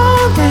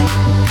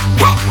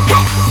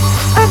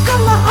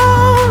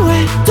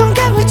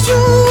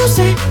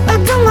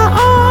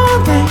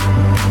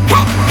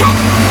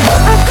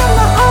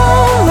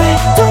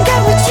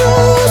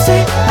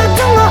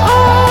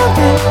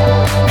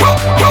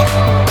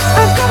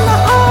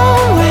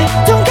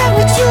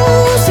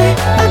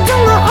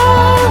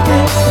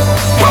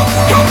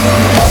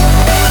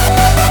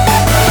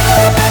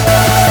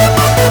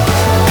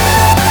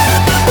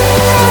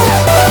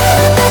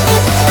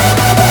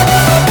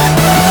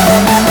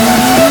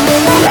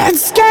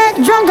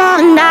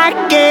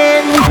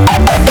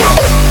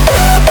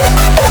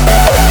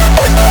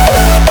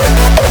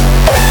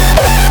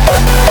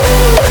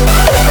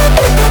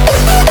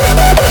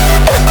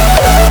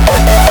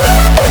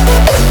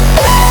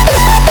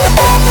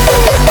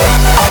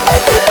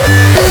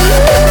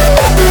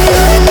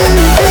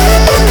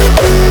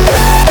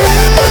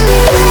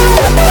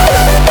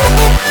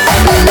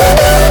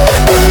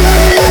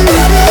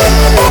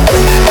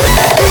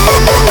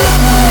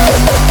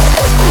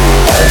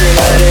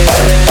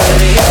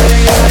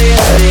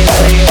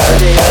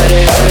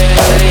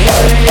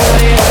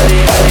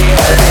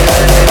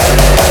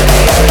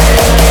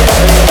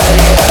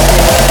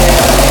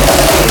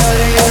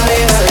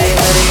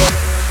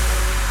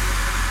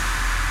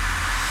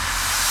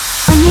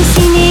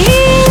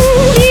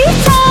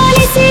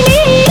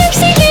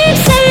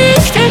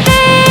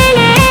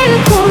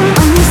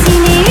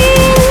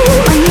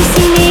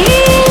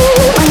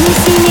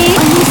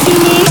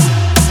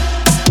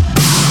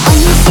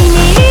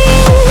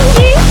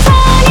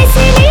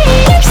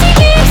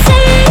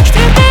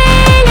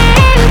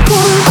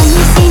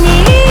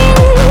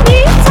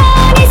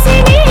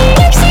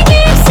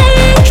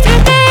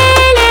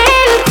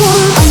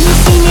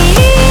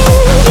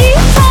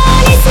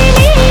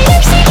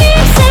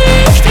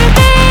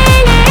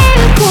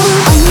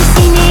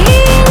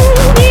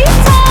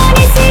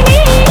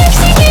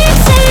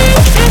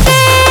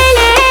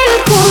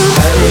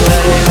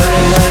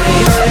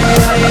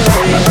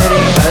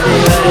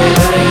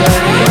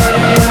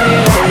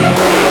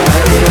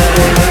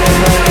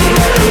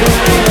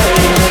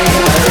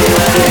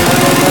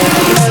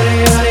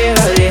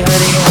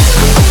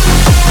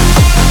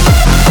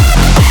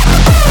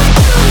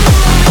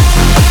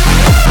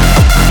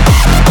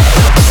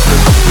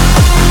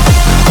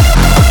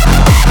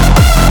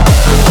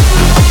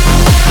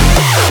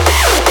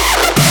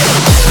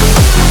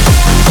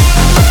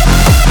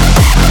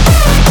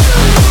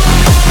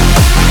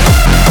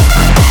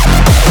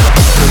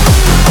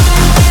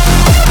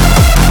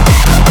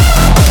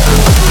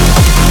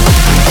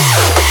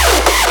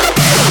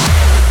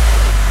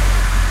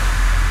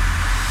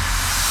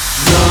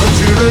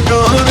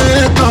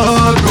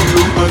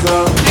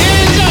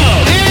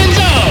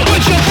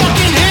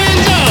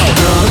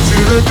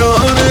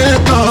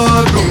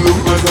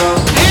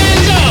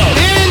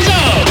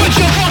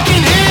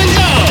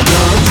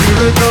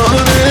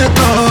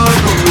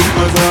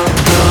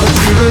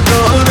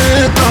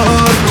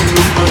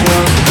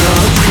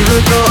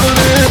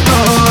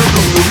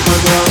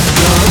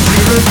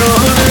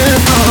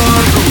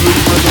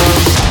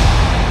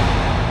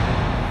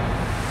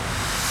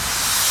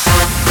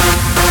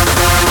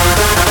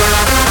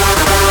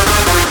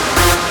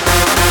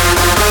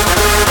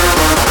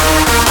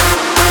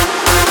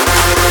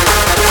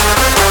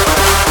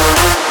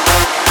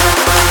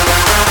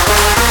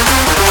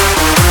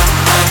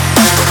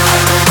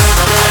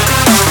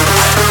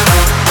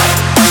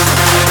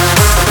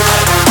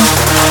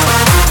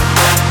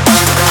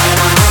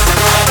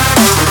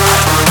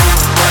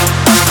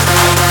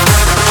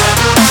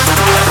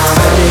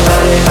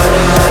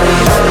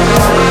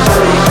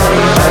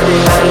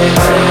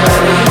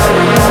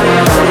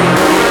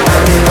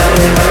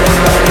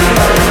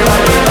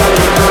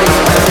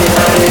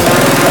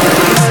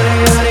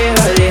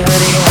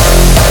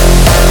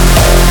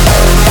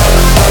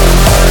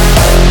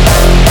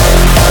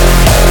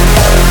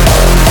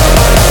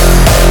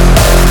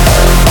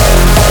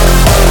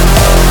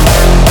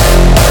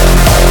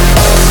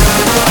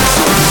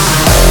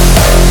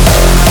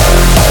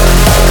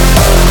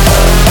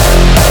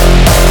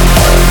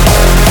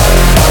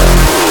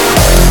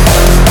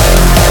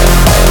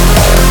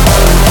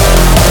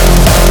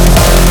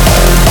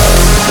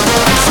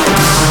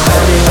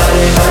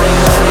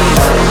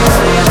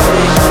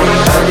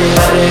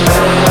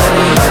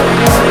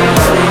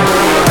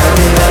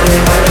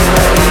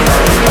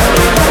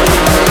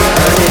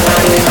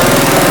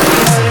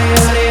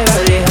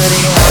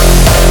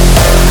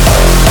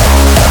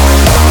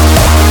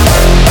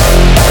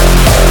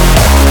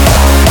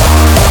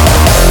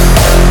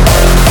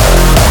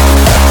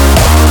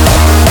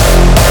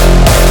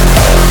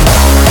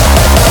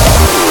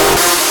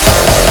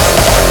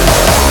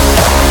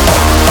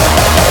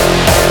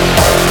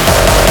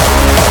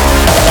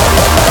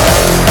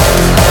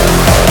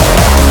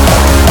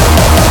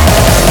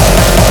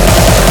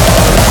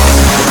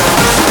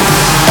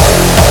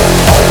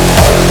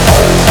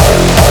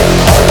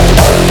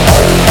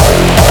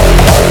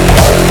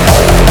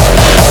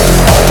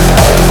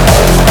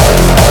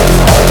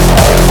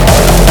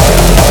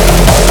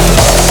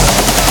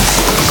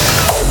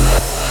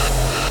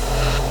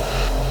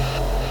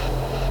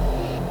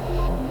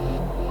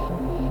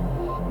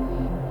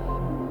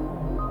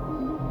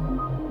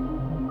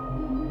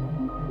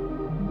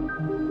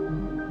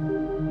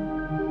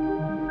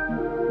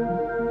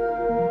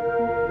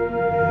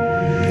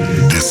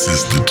This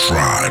is the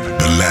tribe,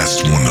 the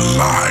last one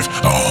alive,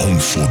 a home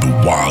for the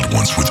wild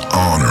ones with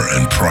honor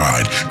and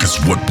pride. Cause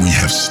what we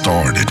have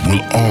started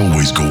will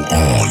always go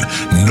on.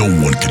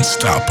 No one can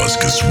stop us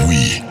cause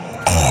we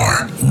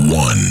are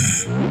one.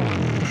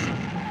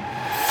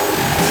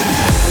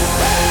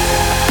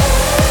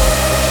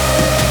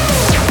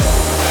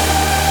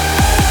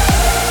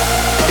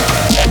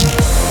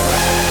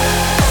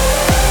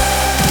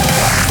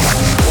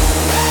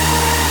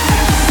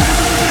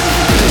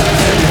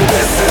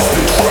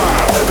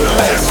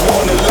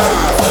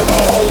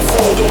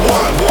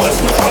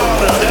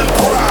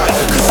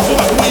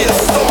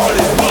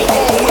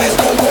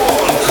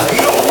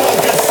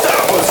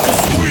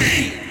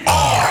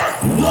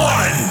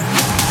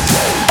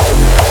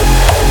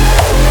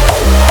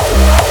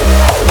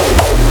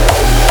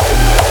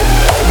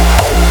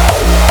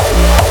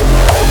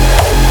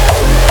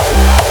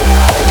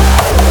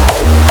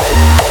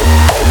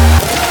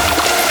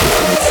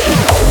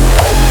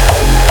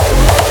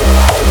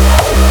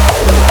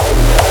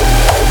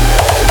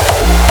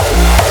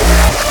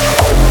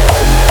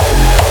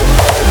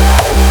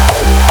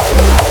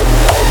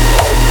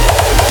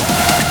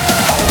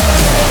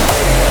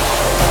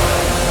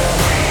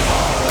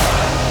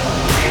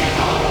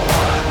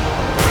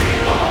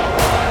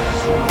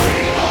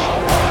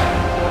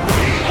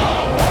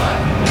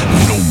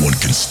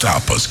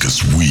 Stop us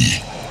cause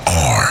we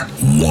are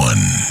one.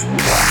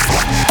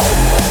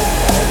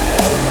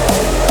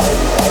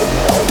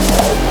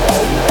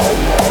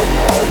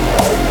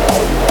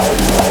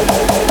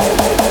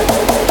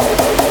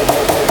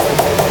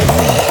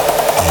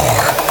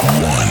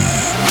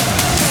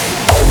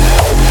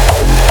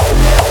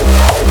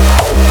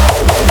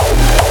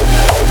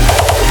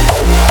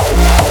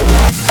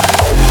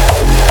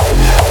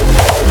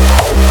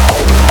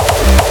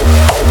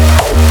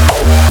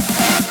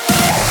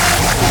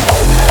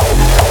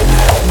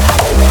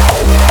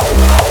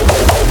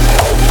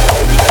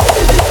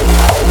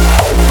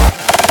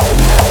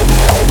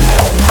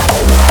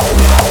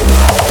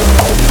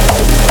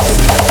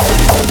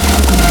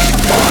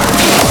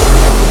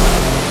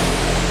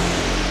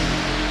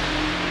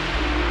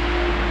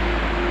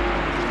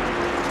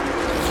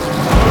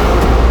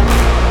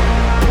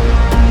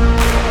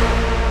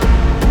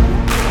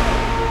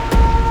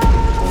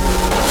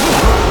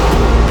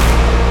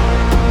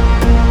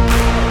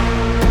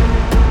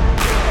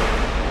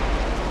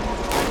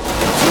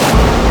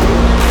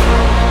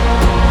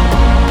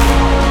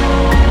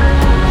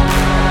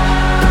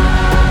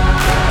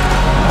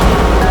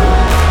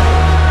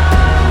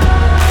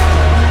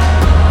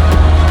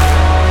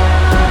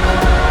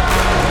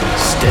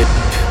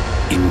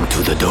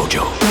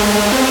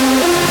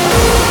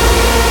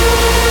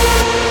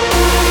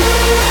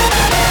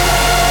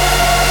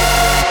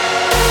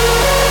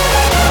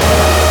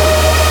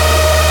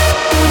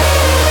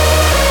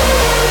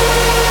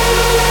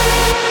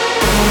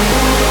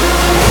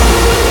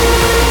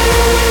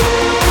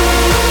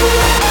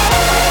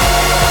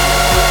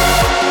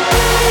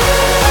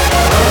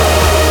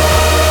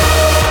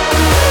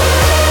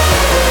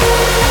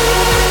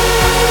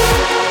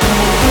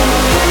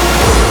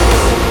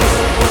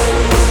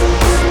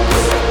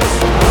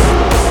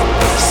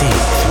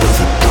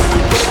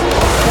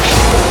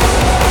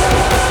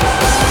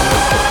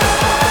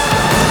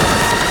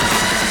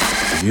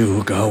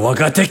 優が我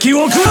が敵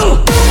を食う。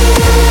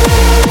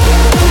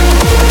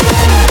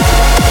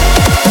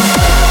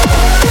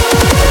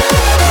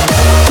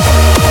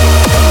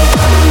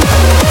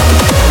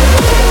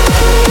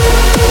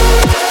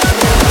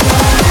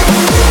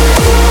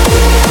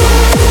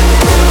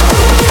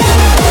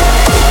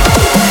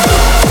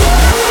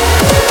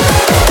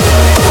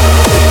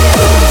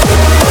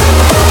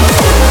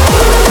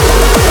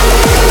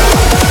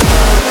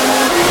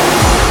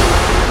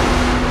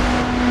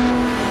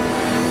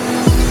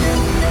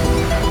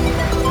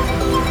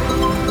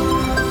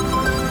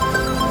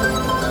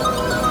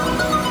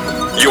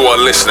You are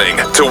listening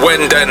to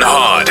When Den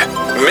Hard,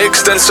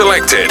 mixed and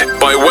selected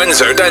by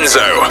Wenzo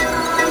Denzo.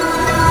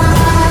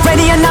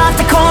 Ready or not,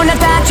 the corner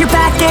that you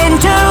back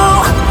into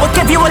will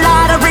give you a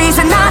lot of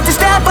reason not to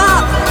step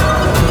up.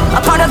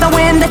 A part of the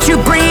wind that you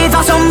breathe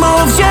also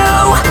moves you.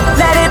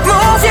 Let it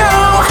move you,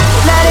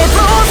 let it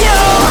move you.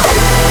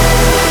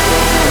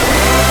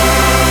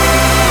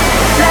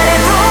 Let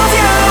it move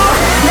you,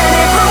 let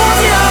it move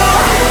you.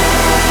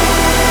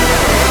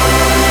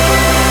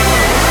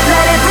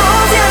 Let it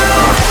move you,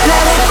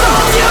 let it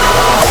move you.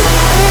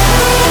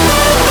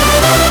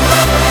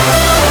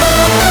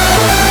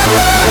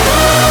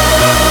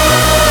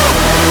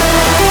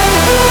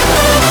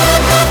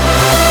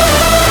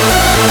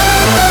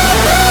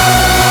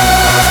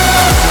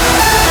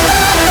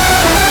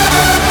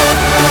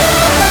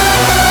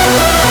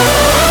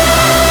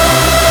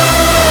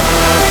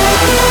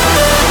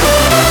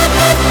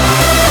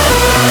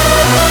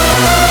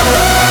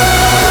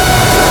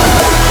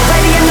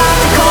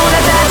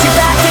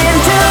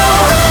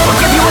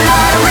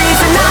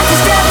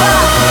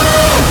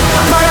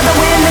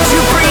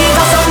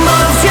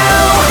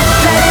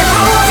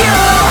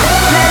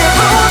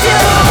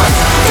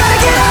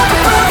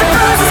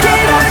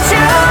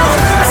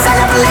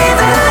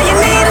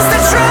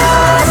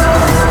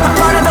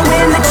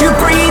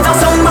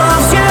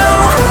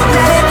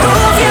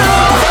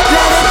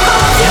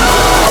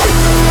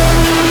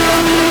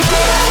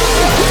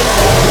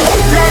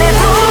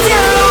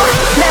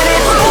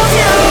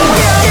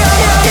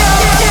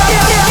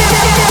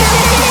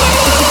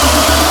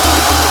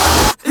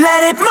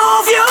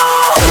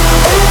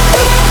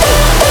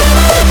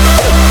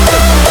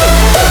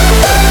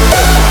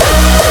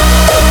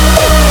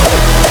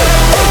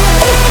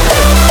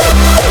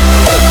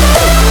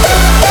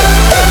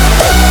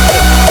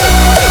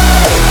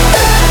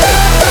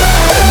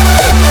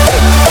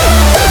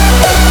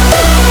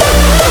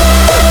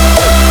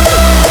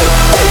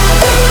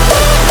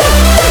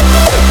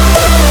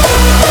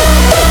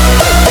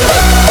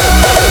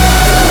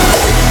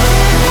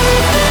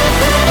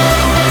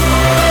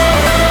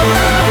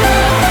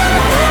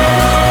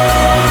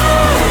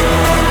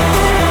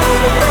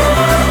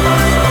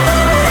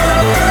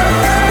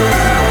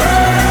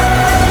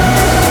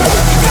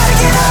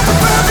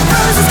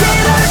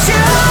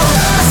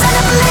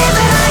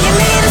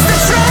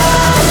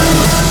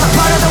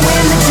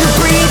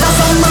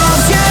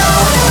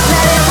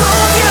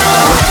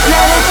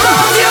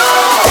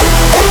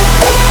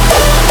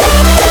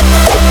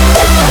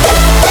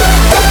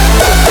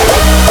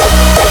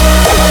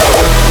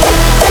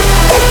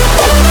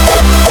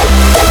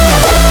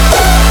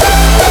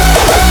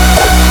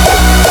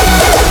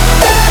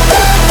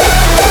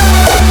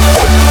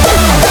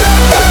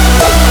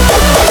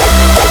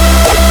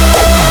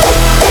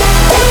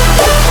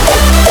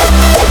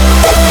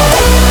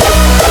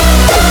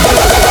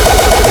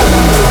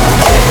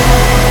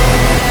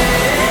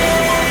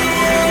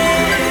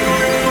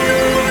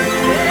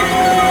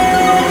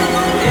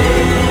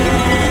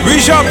 We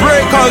shall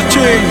break all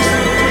chains,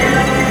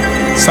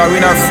 so we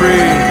not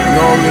free,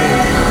 no me.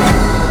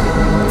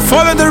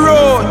 Follow the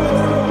road,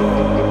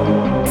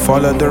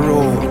 follow the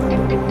road.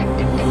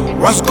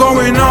 What's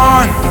going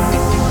on?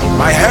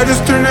 My head is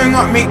turning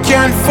up, me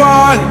can't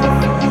fall.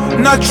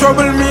 Not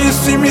trouble me, you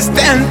see me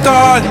stand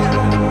tall.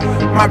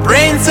 My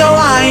brain so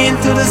high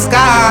into the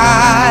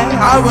sky,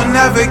 I will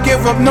never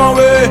give up, no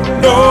way,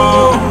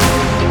 no.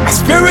 My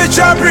spirit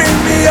shall bring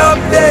me up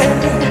there,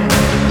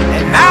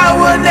 and I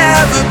will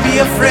never be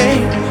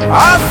afraid,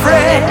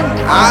 afraid.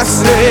 I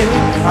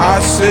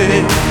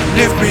say,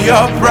 lift me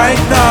up right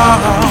now.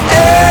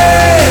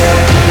 Hey,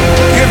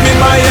 give me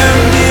my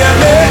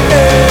MDMA,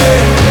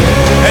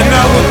 and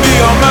I will be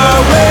on my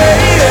way.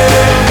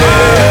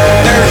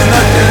 There's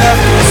nothing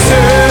left to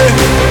say,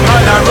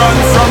 man, I run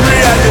from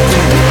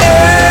reality.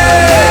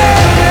 Hey,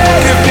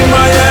 give me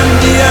my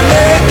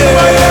MDMA,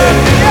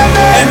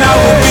 and I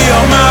will be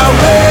on my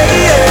way.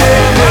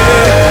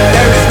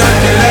 There is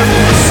nothing left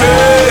to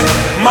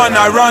say, man,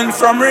 I run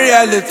from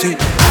reality.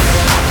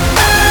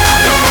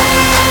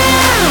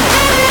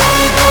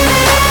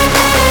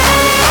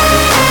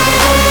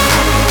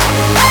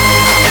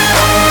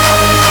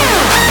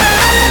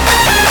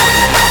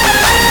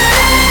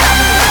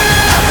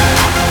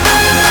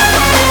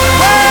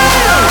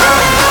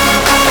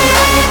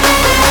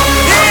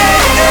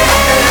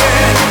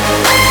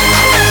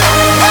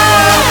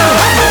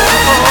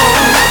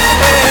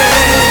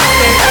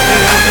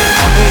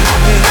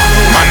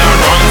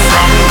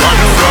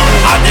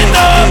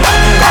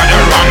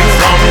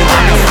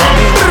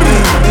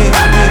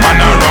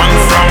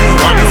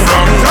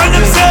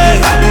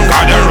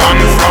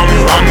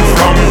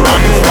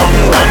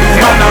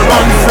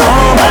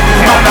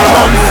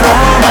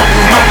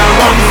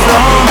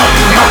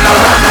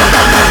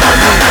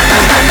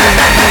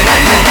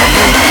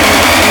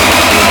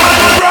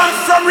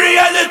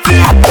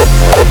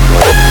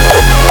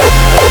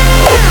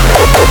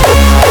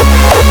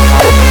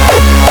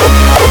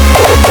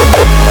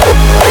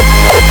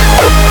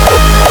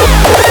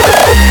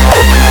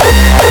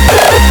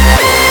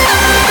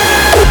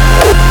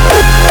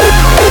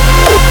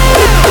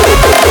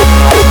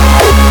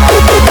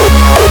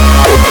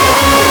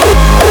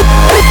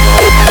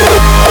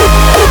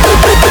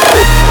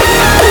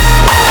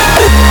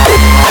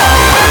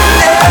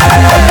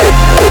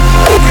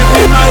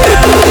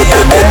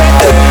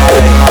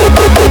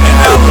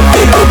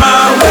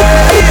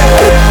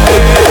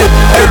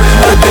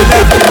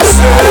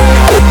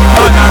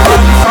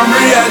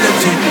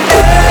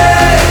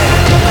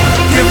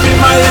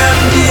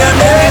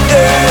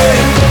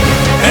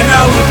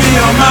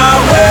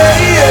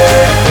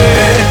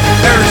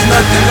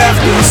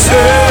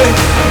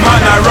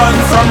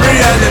 from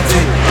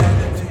reality.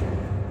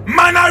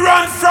 Man, I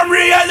run from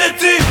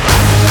reality.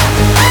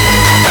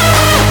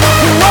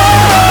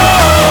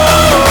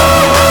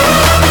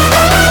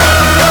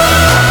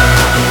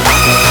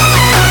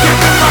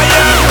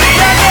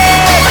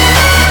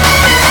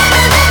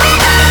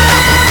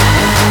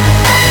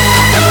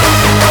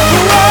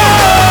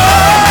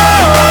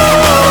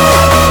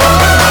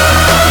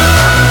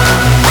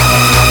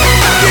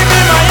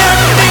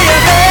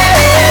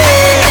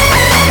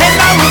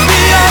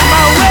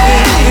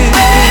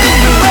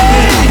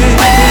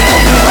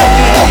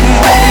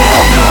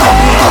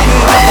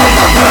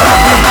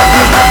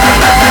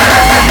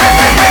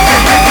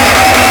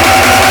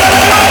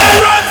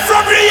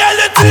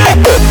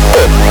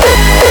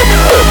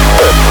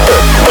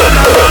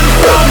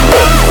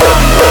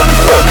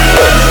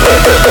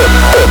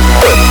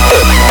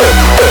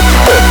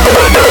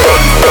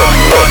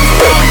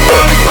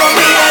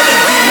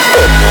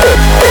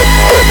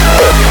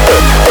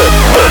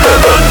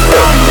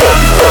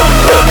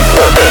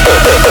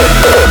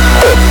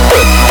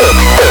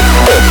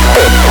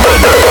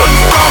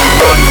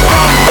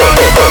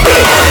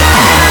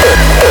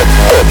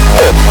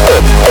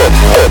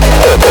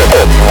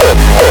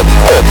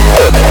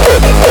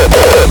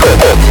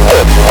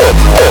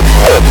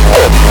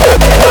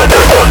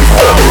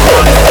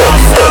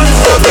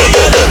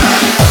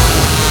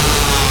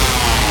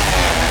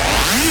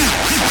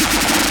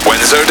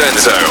 Wenzo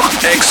Denzo,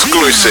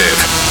 exclusive.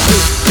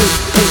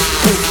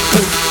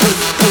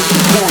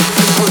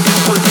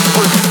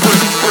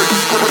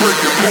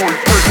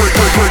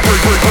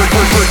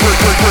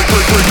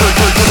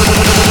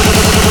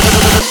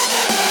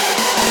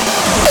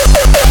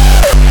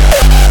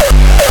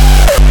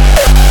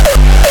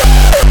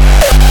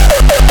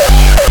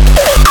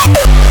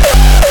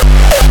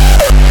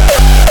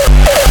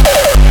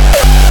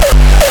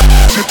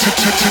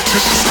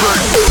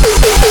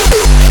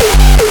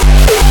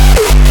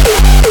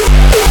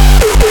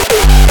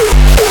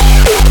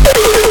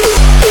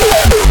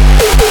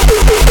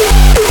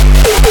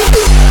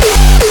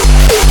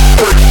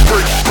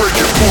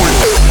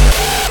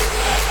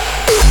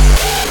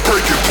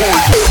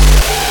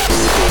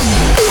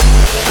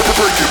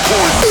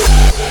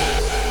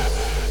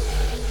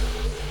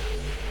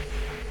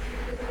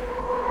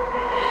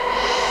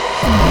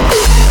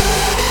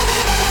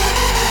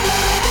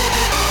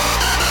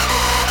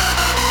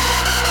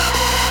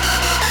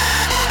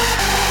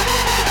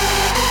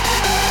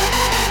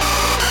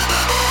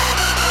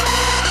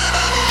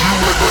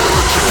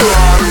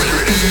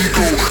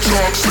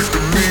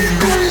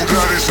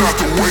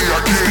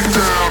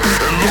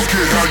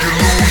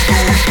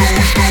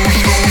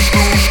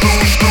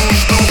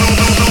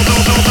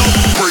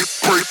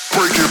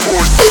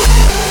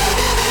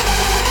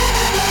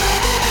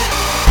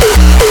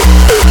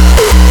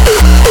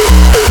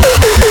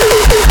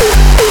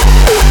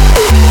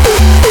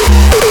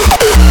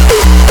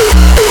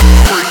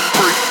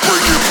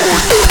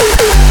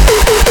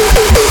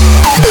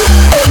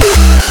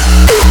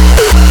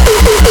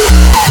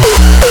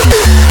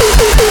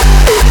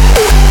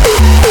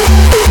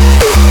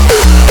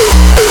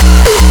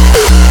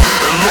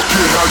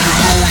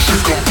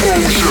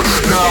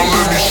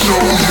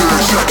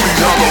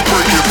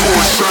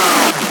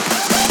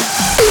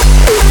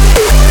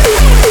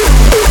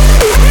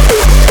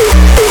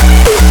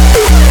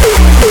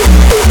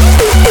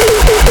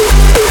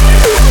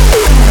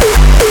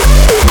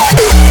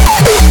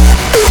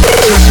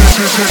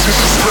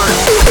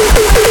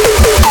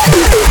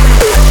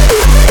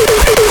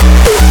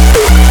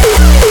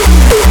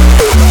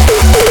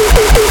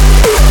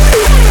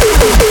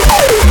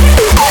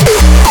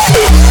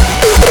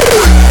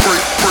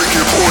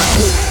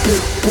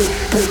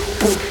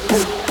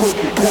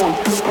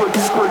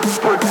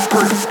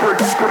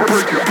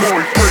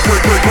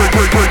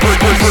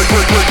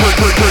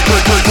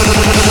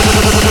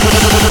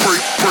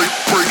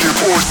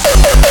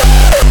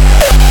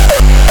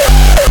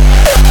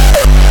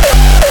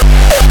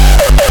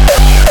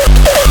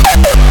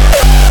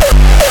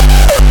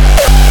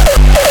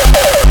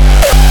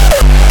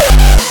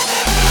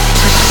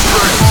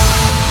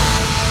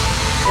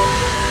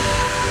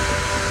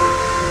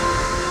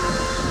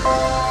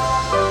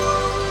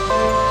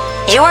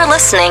 You are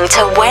listening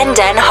to When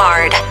Den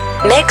Hard,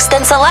 mixed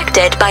and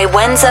selected by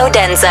Wenzo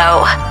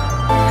Denzo.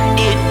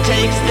 It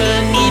takes the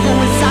evil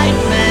inside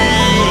me.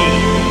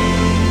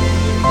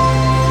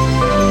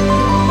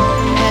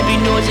 Happy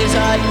noises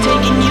are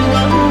taking you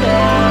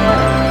under.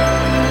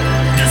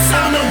 The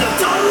sound of the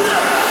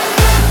thunder.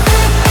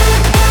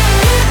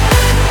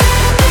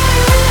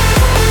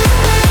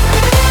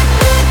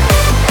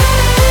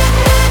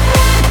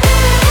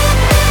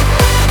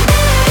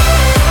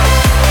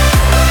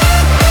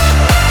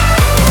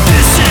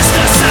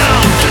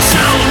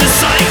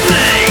 Inside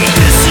me.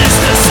 This is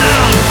the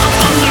sound of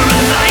thunder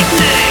and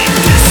lightning.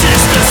 This is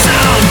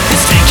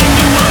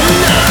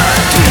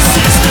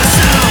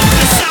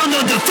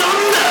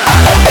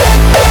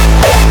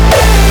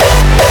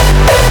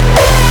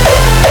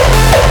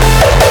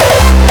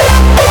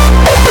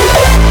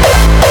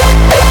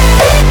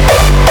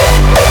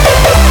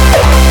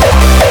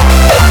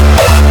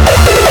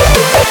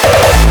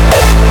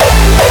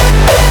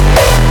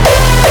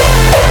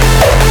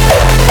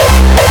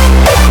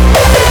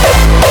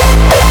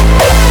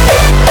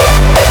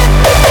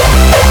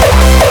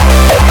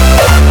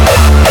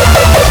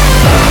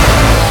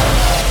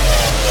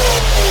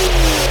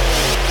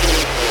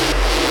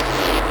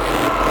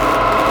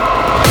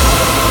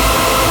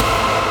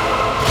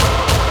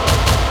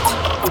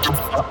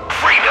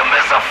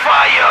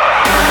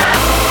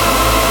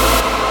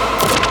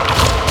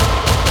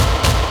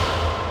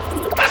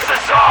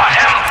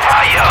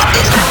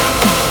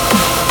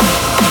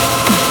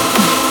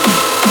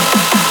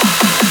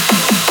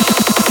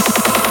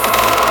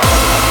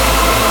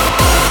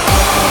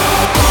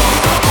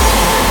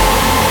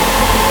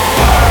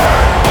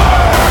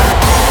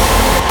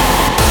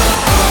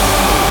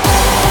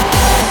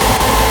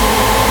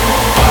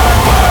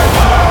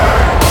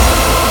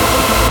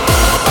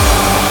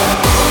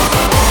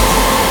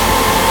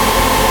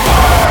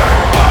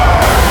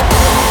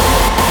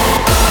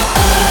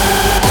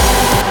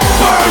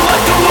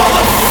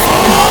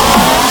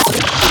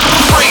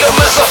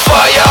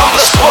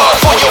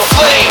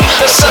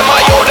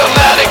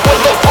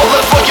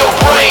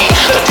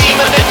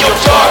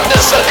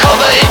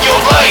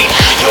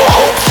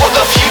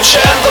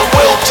courage and the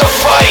will to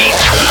fight.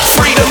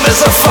 Freedom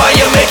is a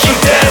fire, make you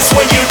dance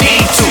when you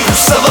need to.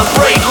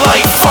 Celebrate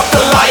life, fuck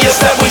the liars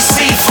that we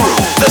see through.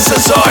 This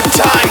is our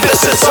time,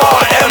 this is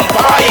our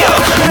empire.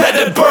 Let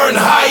it burn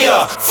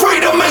higher,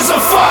 freedom is a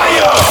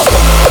fire.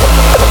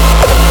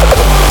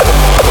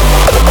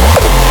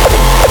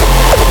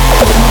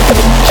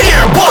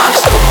 Gearbox.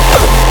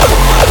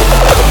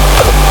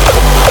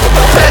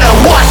 Better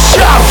watch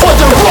out for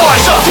the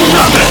rise of the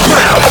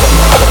underground.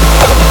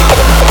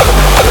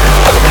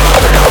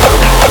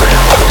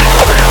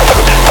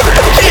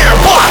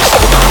 Gearbox.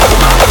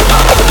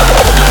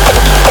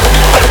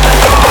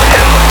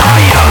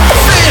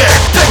 Fear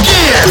the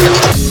gear.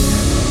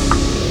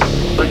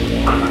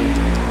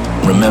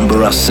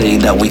 Remember us saying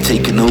that we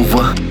taking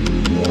over?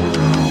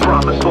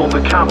 Promise all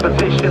the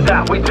competition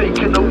that we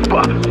taking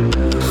over.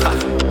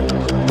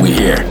 We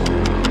here.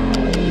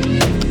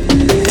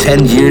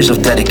 10 years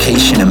of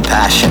dedication and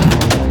passion,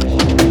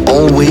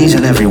 always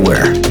and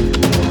everywhere.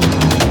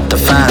 The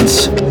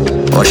fans,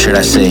 or should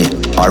I say,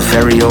 our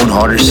very own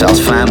Harder Cells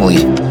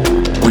family,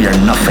 we are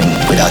nothing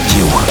without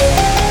you.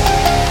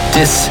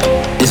 This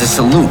is a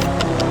salute,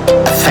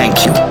 a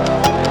thank you.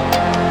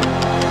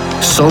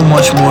 So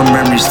much more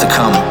memories to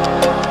come,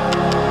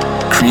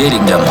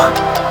 creating them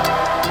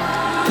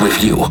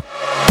with you.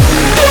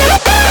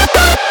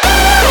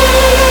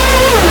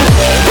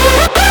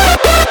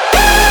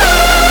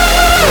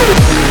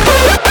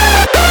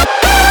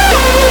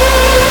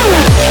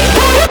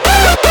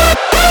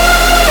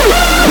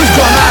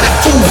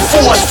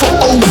 Force for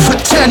over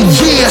 10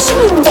 years,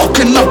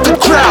 fucking up the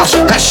crowds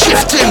and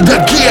shifting the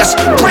gears.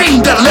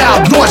 Bring the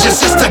loud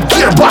noises, it's the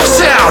Gearbox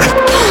sound.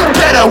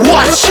 Better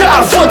watch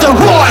out for the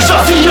rise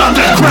of the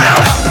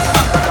underground.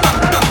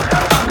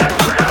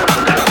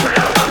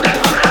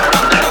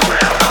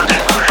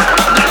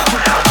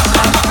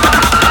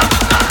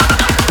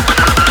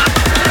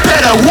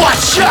 Better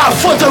watch out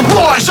for the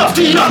rise of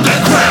the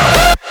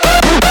underground.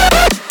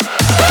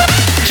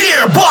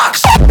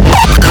 Gearbox.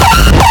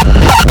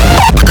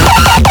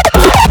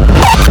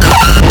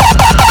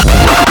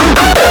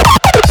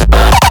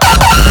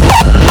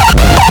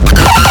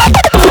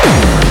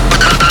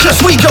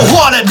 We go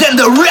harder than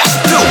the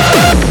rest do.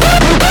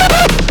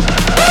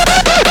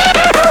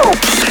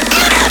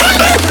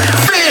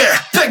 Fear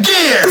the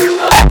gear.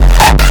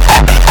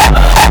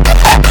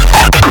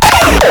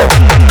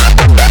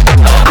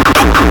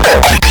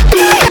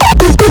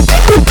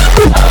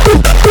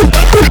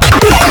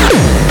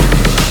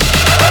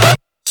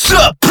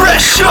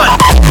 Suppression.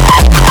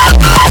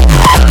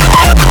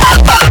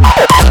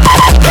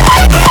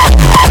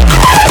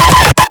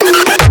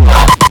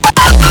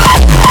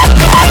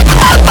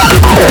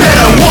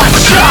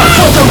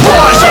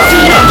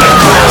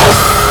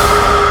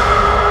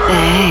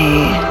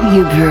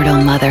 You brutal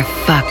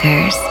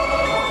motherfuckers.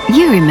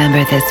 You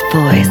remember this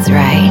voice,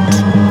 right?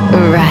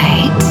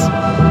 Right.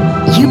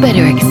 You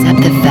better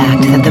accept the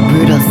fact that the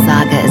brutal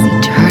saga is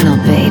eternal,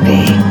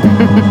 baby.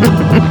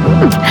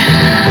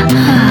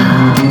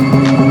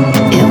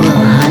 It will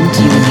hunt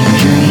you in your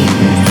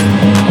dreams.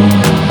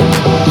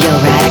 Yo,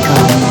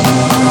 Radical,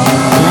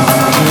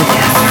 let's do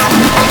this.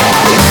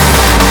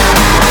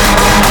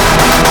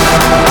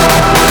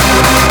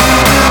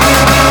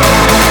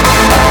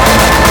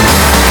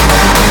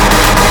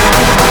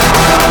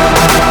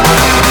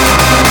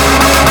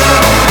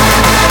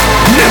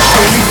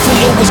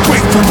 Always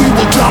grateful, we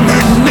will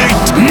dominate.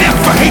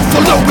 Never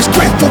hateful, always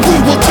grateful,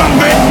 we will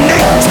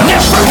dominate.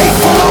 Never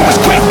hateful, always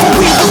grateful,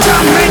 we will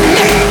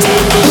dominate.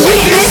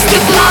 Witness the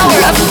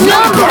power of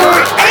number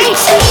 8.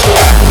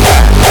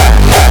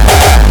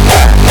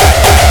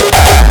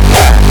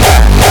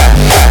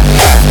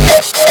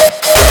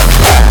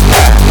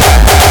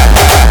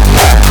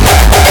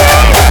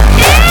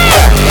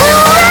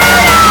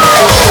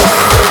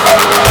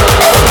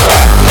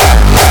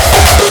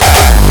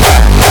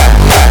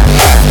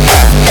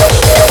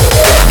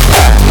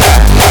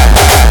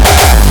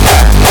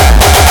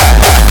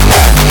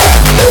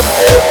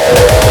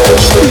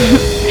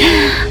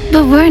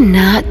 But we're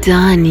not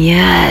done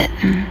yet.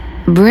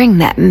 Bring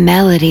that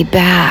melody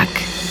back.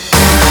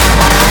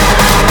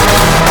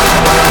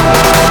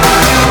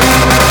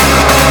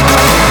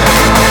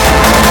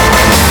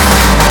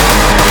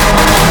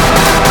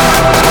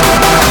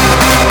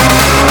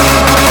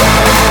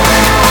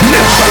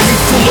 Never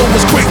hateful,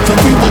 always grateful,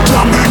 we will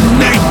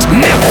dominate.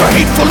 Never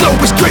hateful,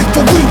 always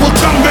grateful, we will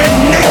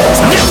dominate.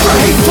 Never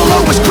hateful,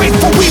 always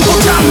grateful, we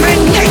will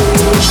dominate.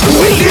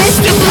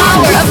 Witness the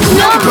power of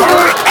number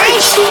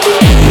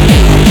 8.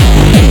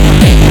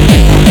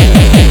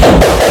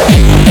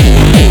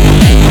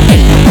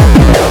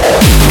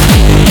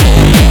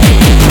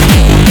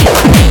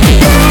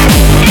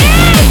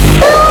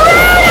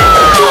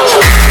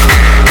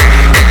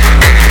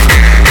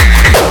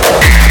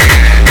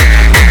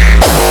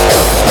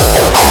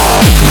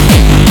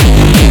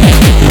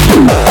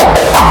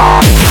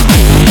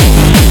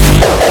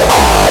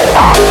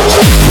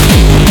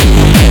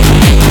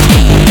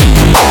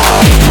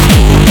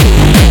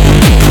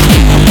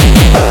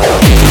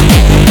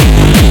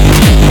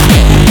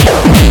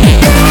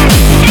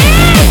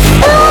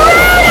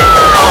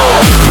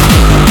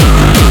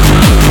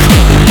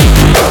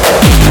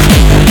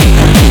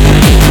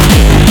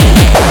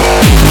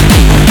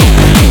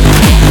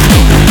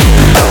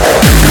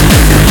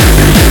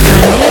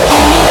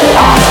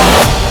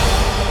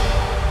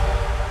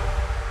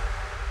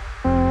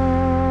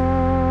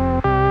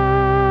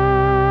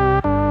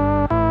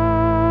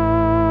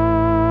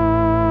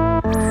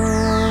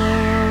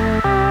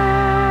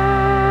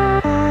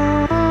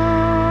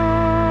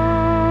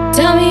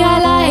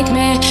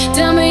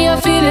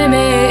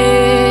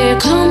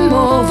 come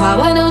over.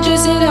 Why don't you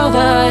sit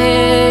over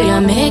here?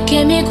 You're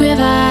making me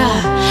quiver.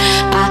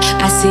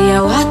 I see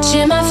you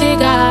watching my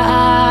figure.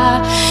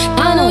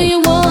 I know you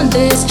want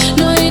this.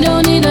 No, you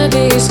don't need a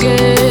big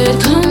skirt.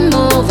 Come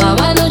over.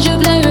 Why don't you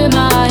play with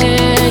my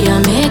hair?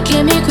 You're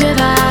making me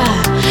quiver.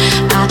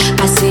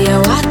 I see you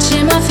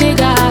watching my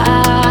figure.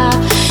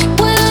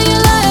 Why don't you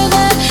like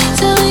that?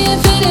 Tell me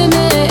you're feeling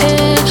me.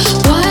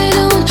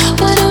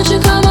 Why don't you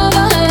come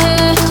over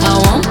here? I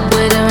won't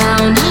wait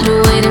around. I'll be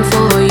waiting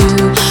for you.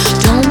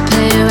 Don't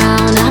play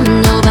around. I'm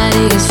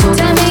nobody's fool.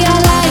 Tell me you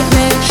like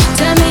me.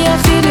 Tell me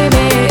you're feeling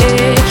me.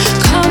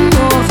 Come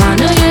over.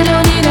 No, you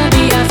don't need to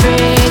be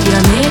afraid.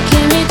 You're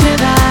making me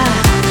quiver.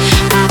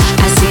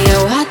 I see you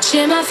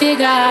watching my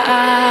figure.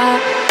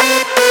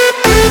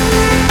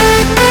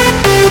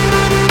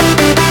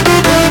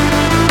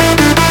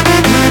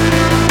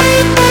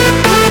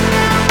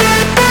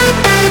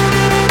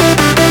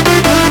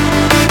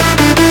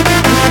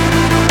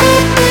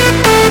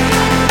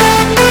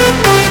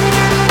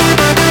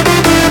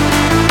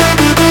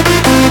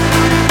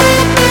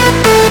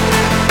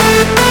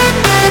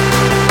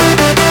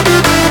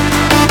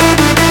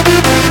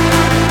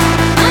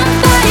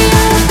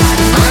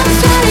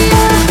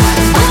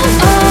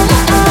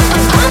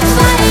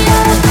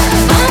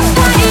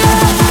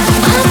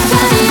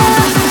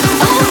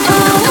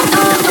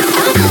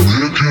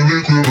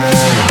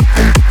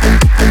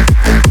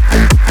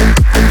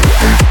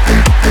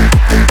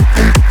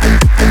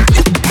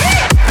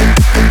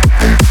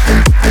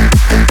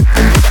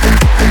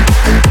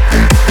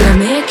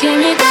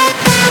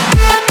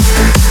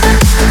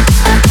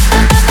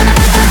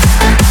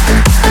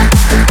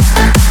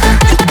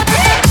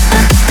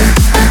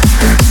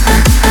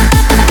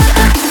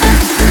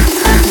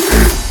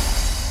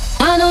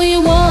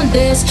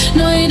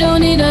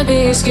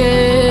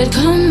 Scared,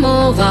 come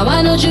over.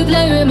 Why don't you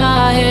play with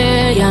my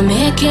hair? You're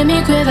making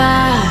me quiver.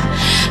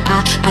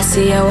 I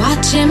see you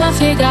watching my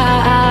figure.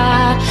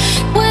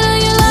 Why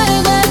don't you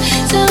like that?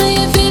 Tell me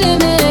you're feeling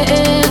me.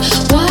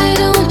 Why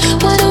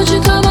don't you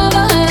come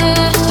over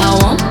here? I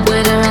won't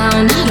wait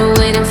around. I'll be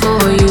waiting for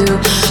you.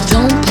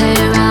 Don't play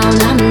around.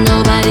 I'm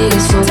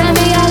nobody's fool. Tell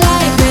me you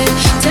like me.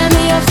 Tell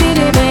me you're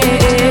feeling me.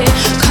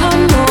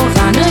 Come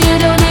over. No, you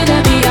don't need to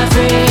be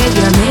afraid.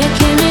 You're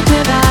making me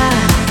quiver.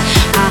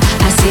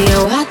 I see you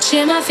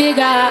watching my figure.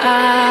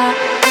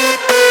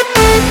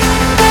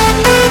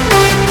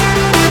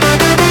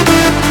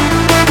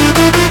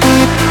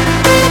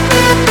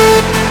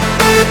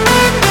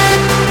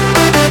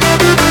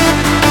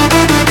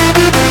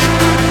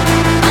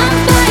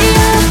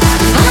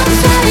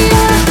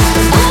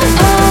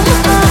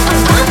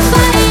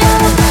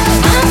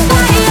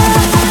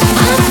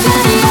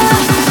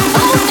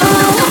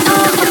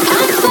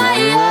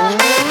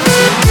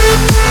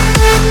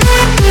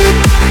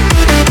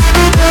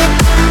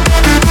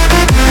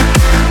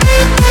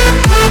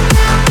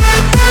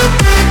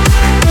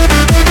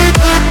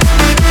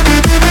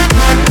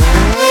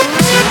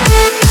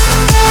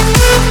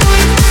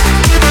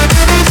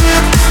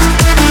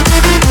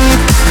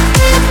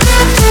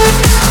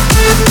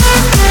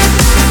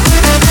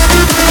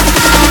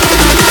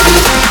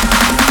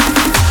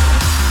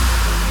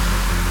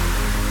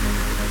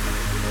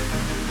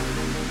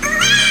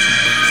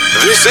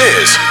 This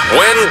is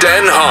When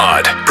Den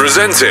Hard,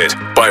 presented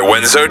by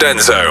Wenzo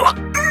Denzo.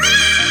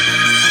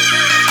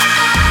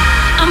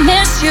 I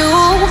miss you.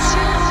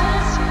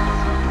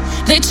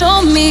 They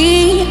told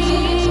me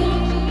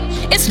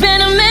it's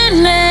been a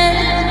minute.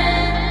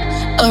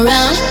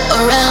 Around,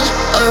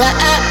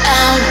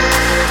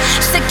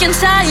 sick and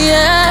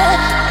tired.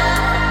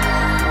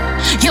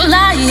 You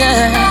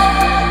liar.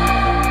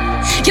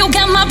 You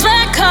got my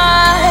black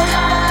card.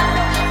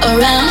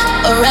 Around.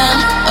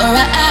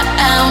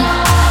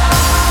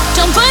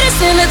 Don't put us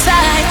in a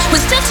tie.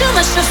 We're still too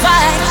much to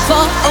fight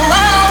for a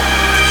while.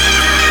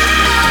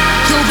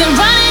 You've been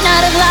running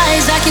out of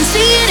lies. I can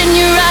see it in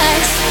your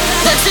eyes.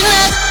 That's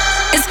enough.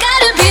 It's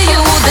gotta be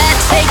you that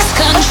takes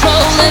control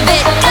of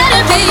it.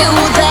 Gotta be you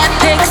that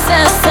picks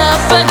us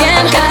up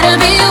again. Gotta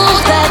be you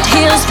that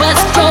heals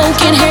what's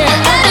broken here.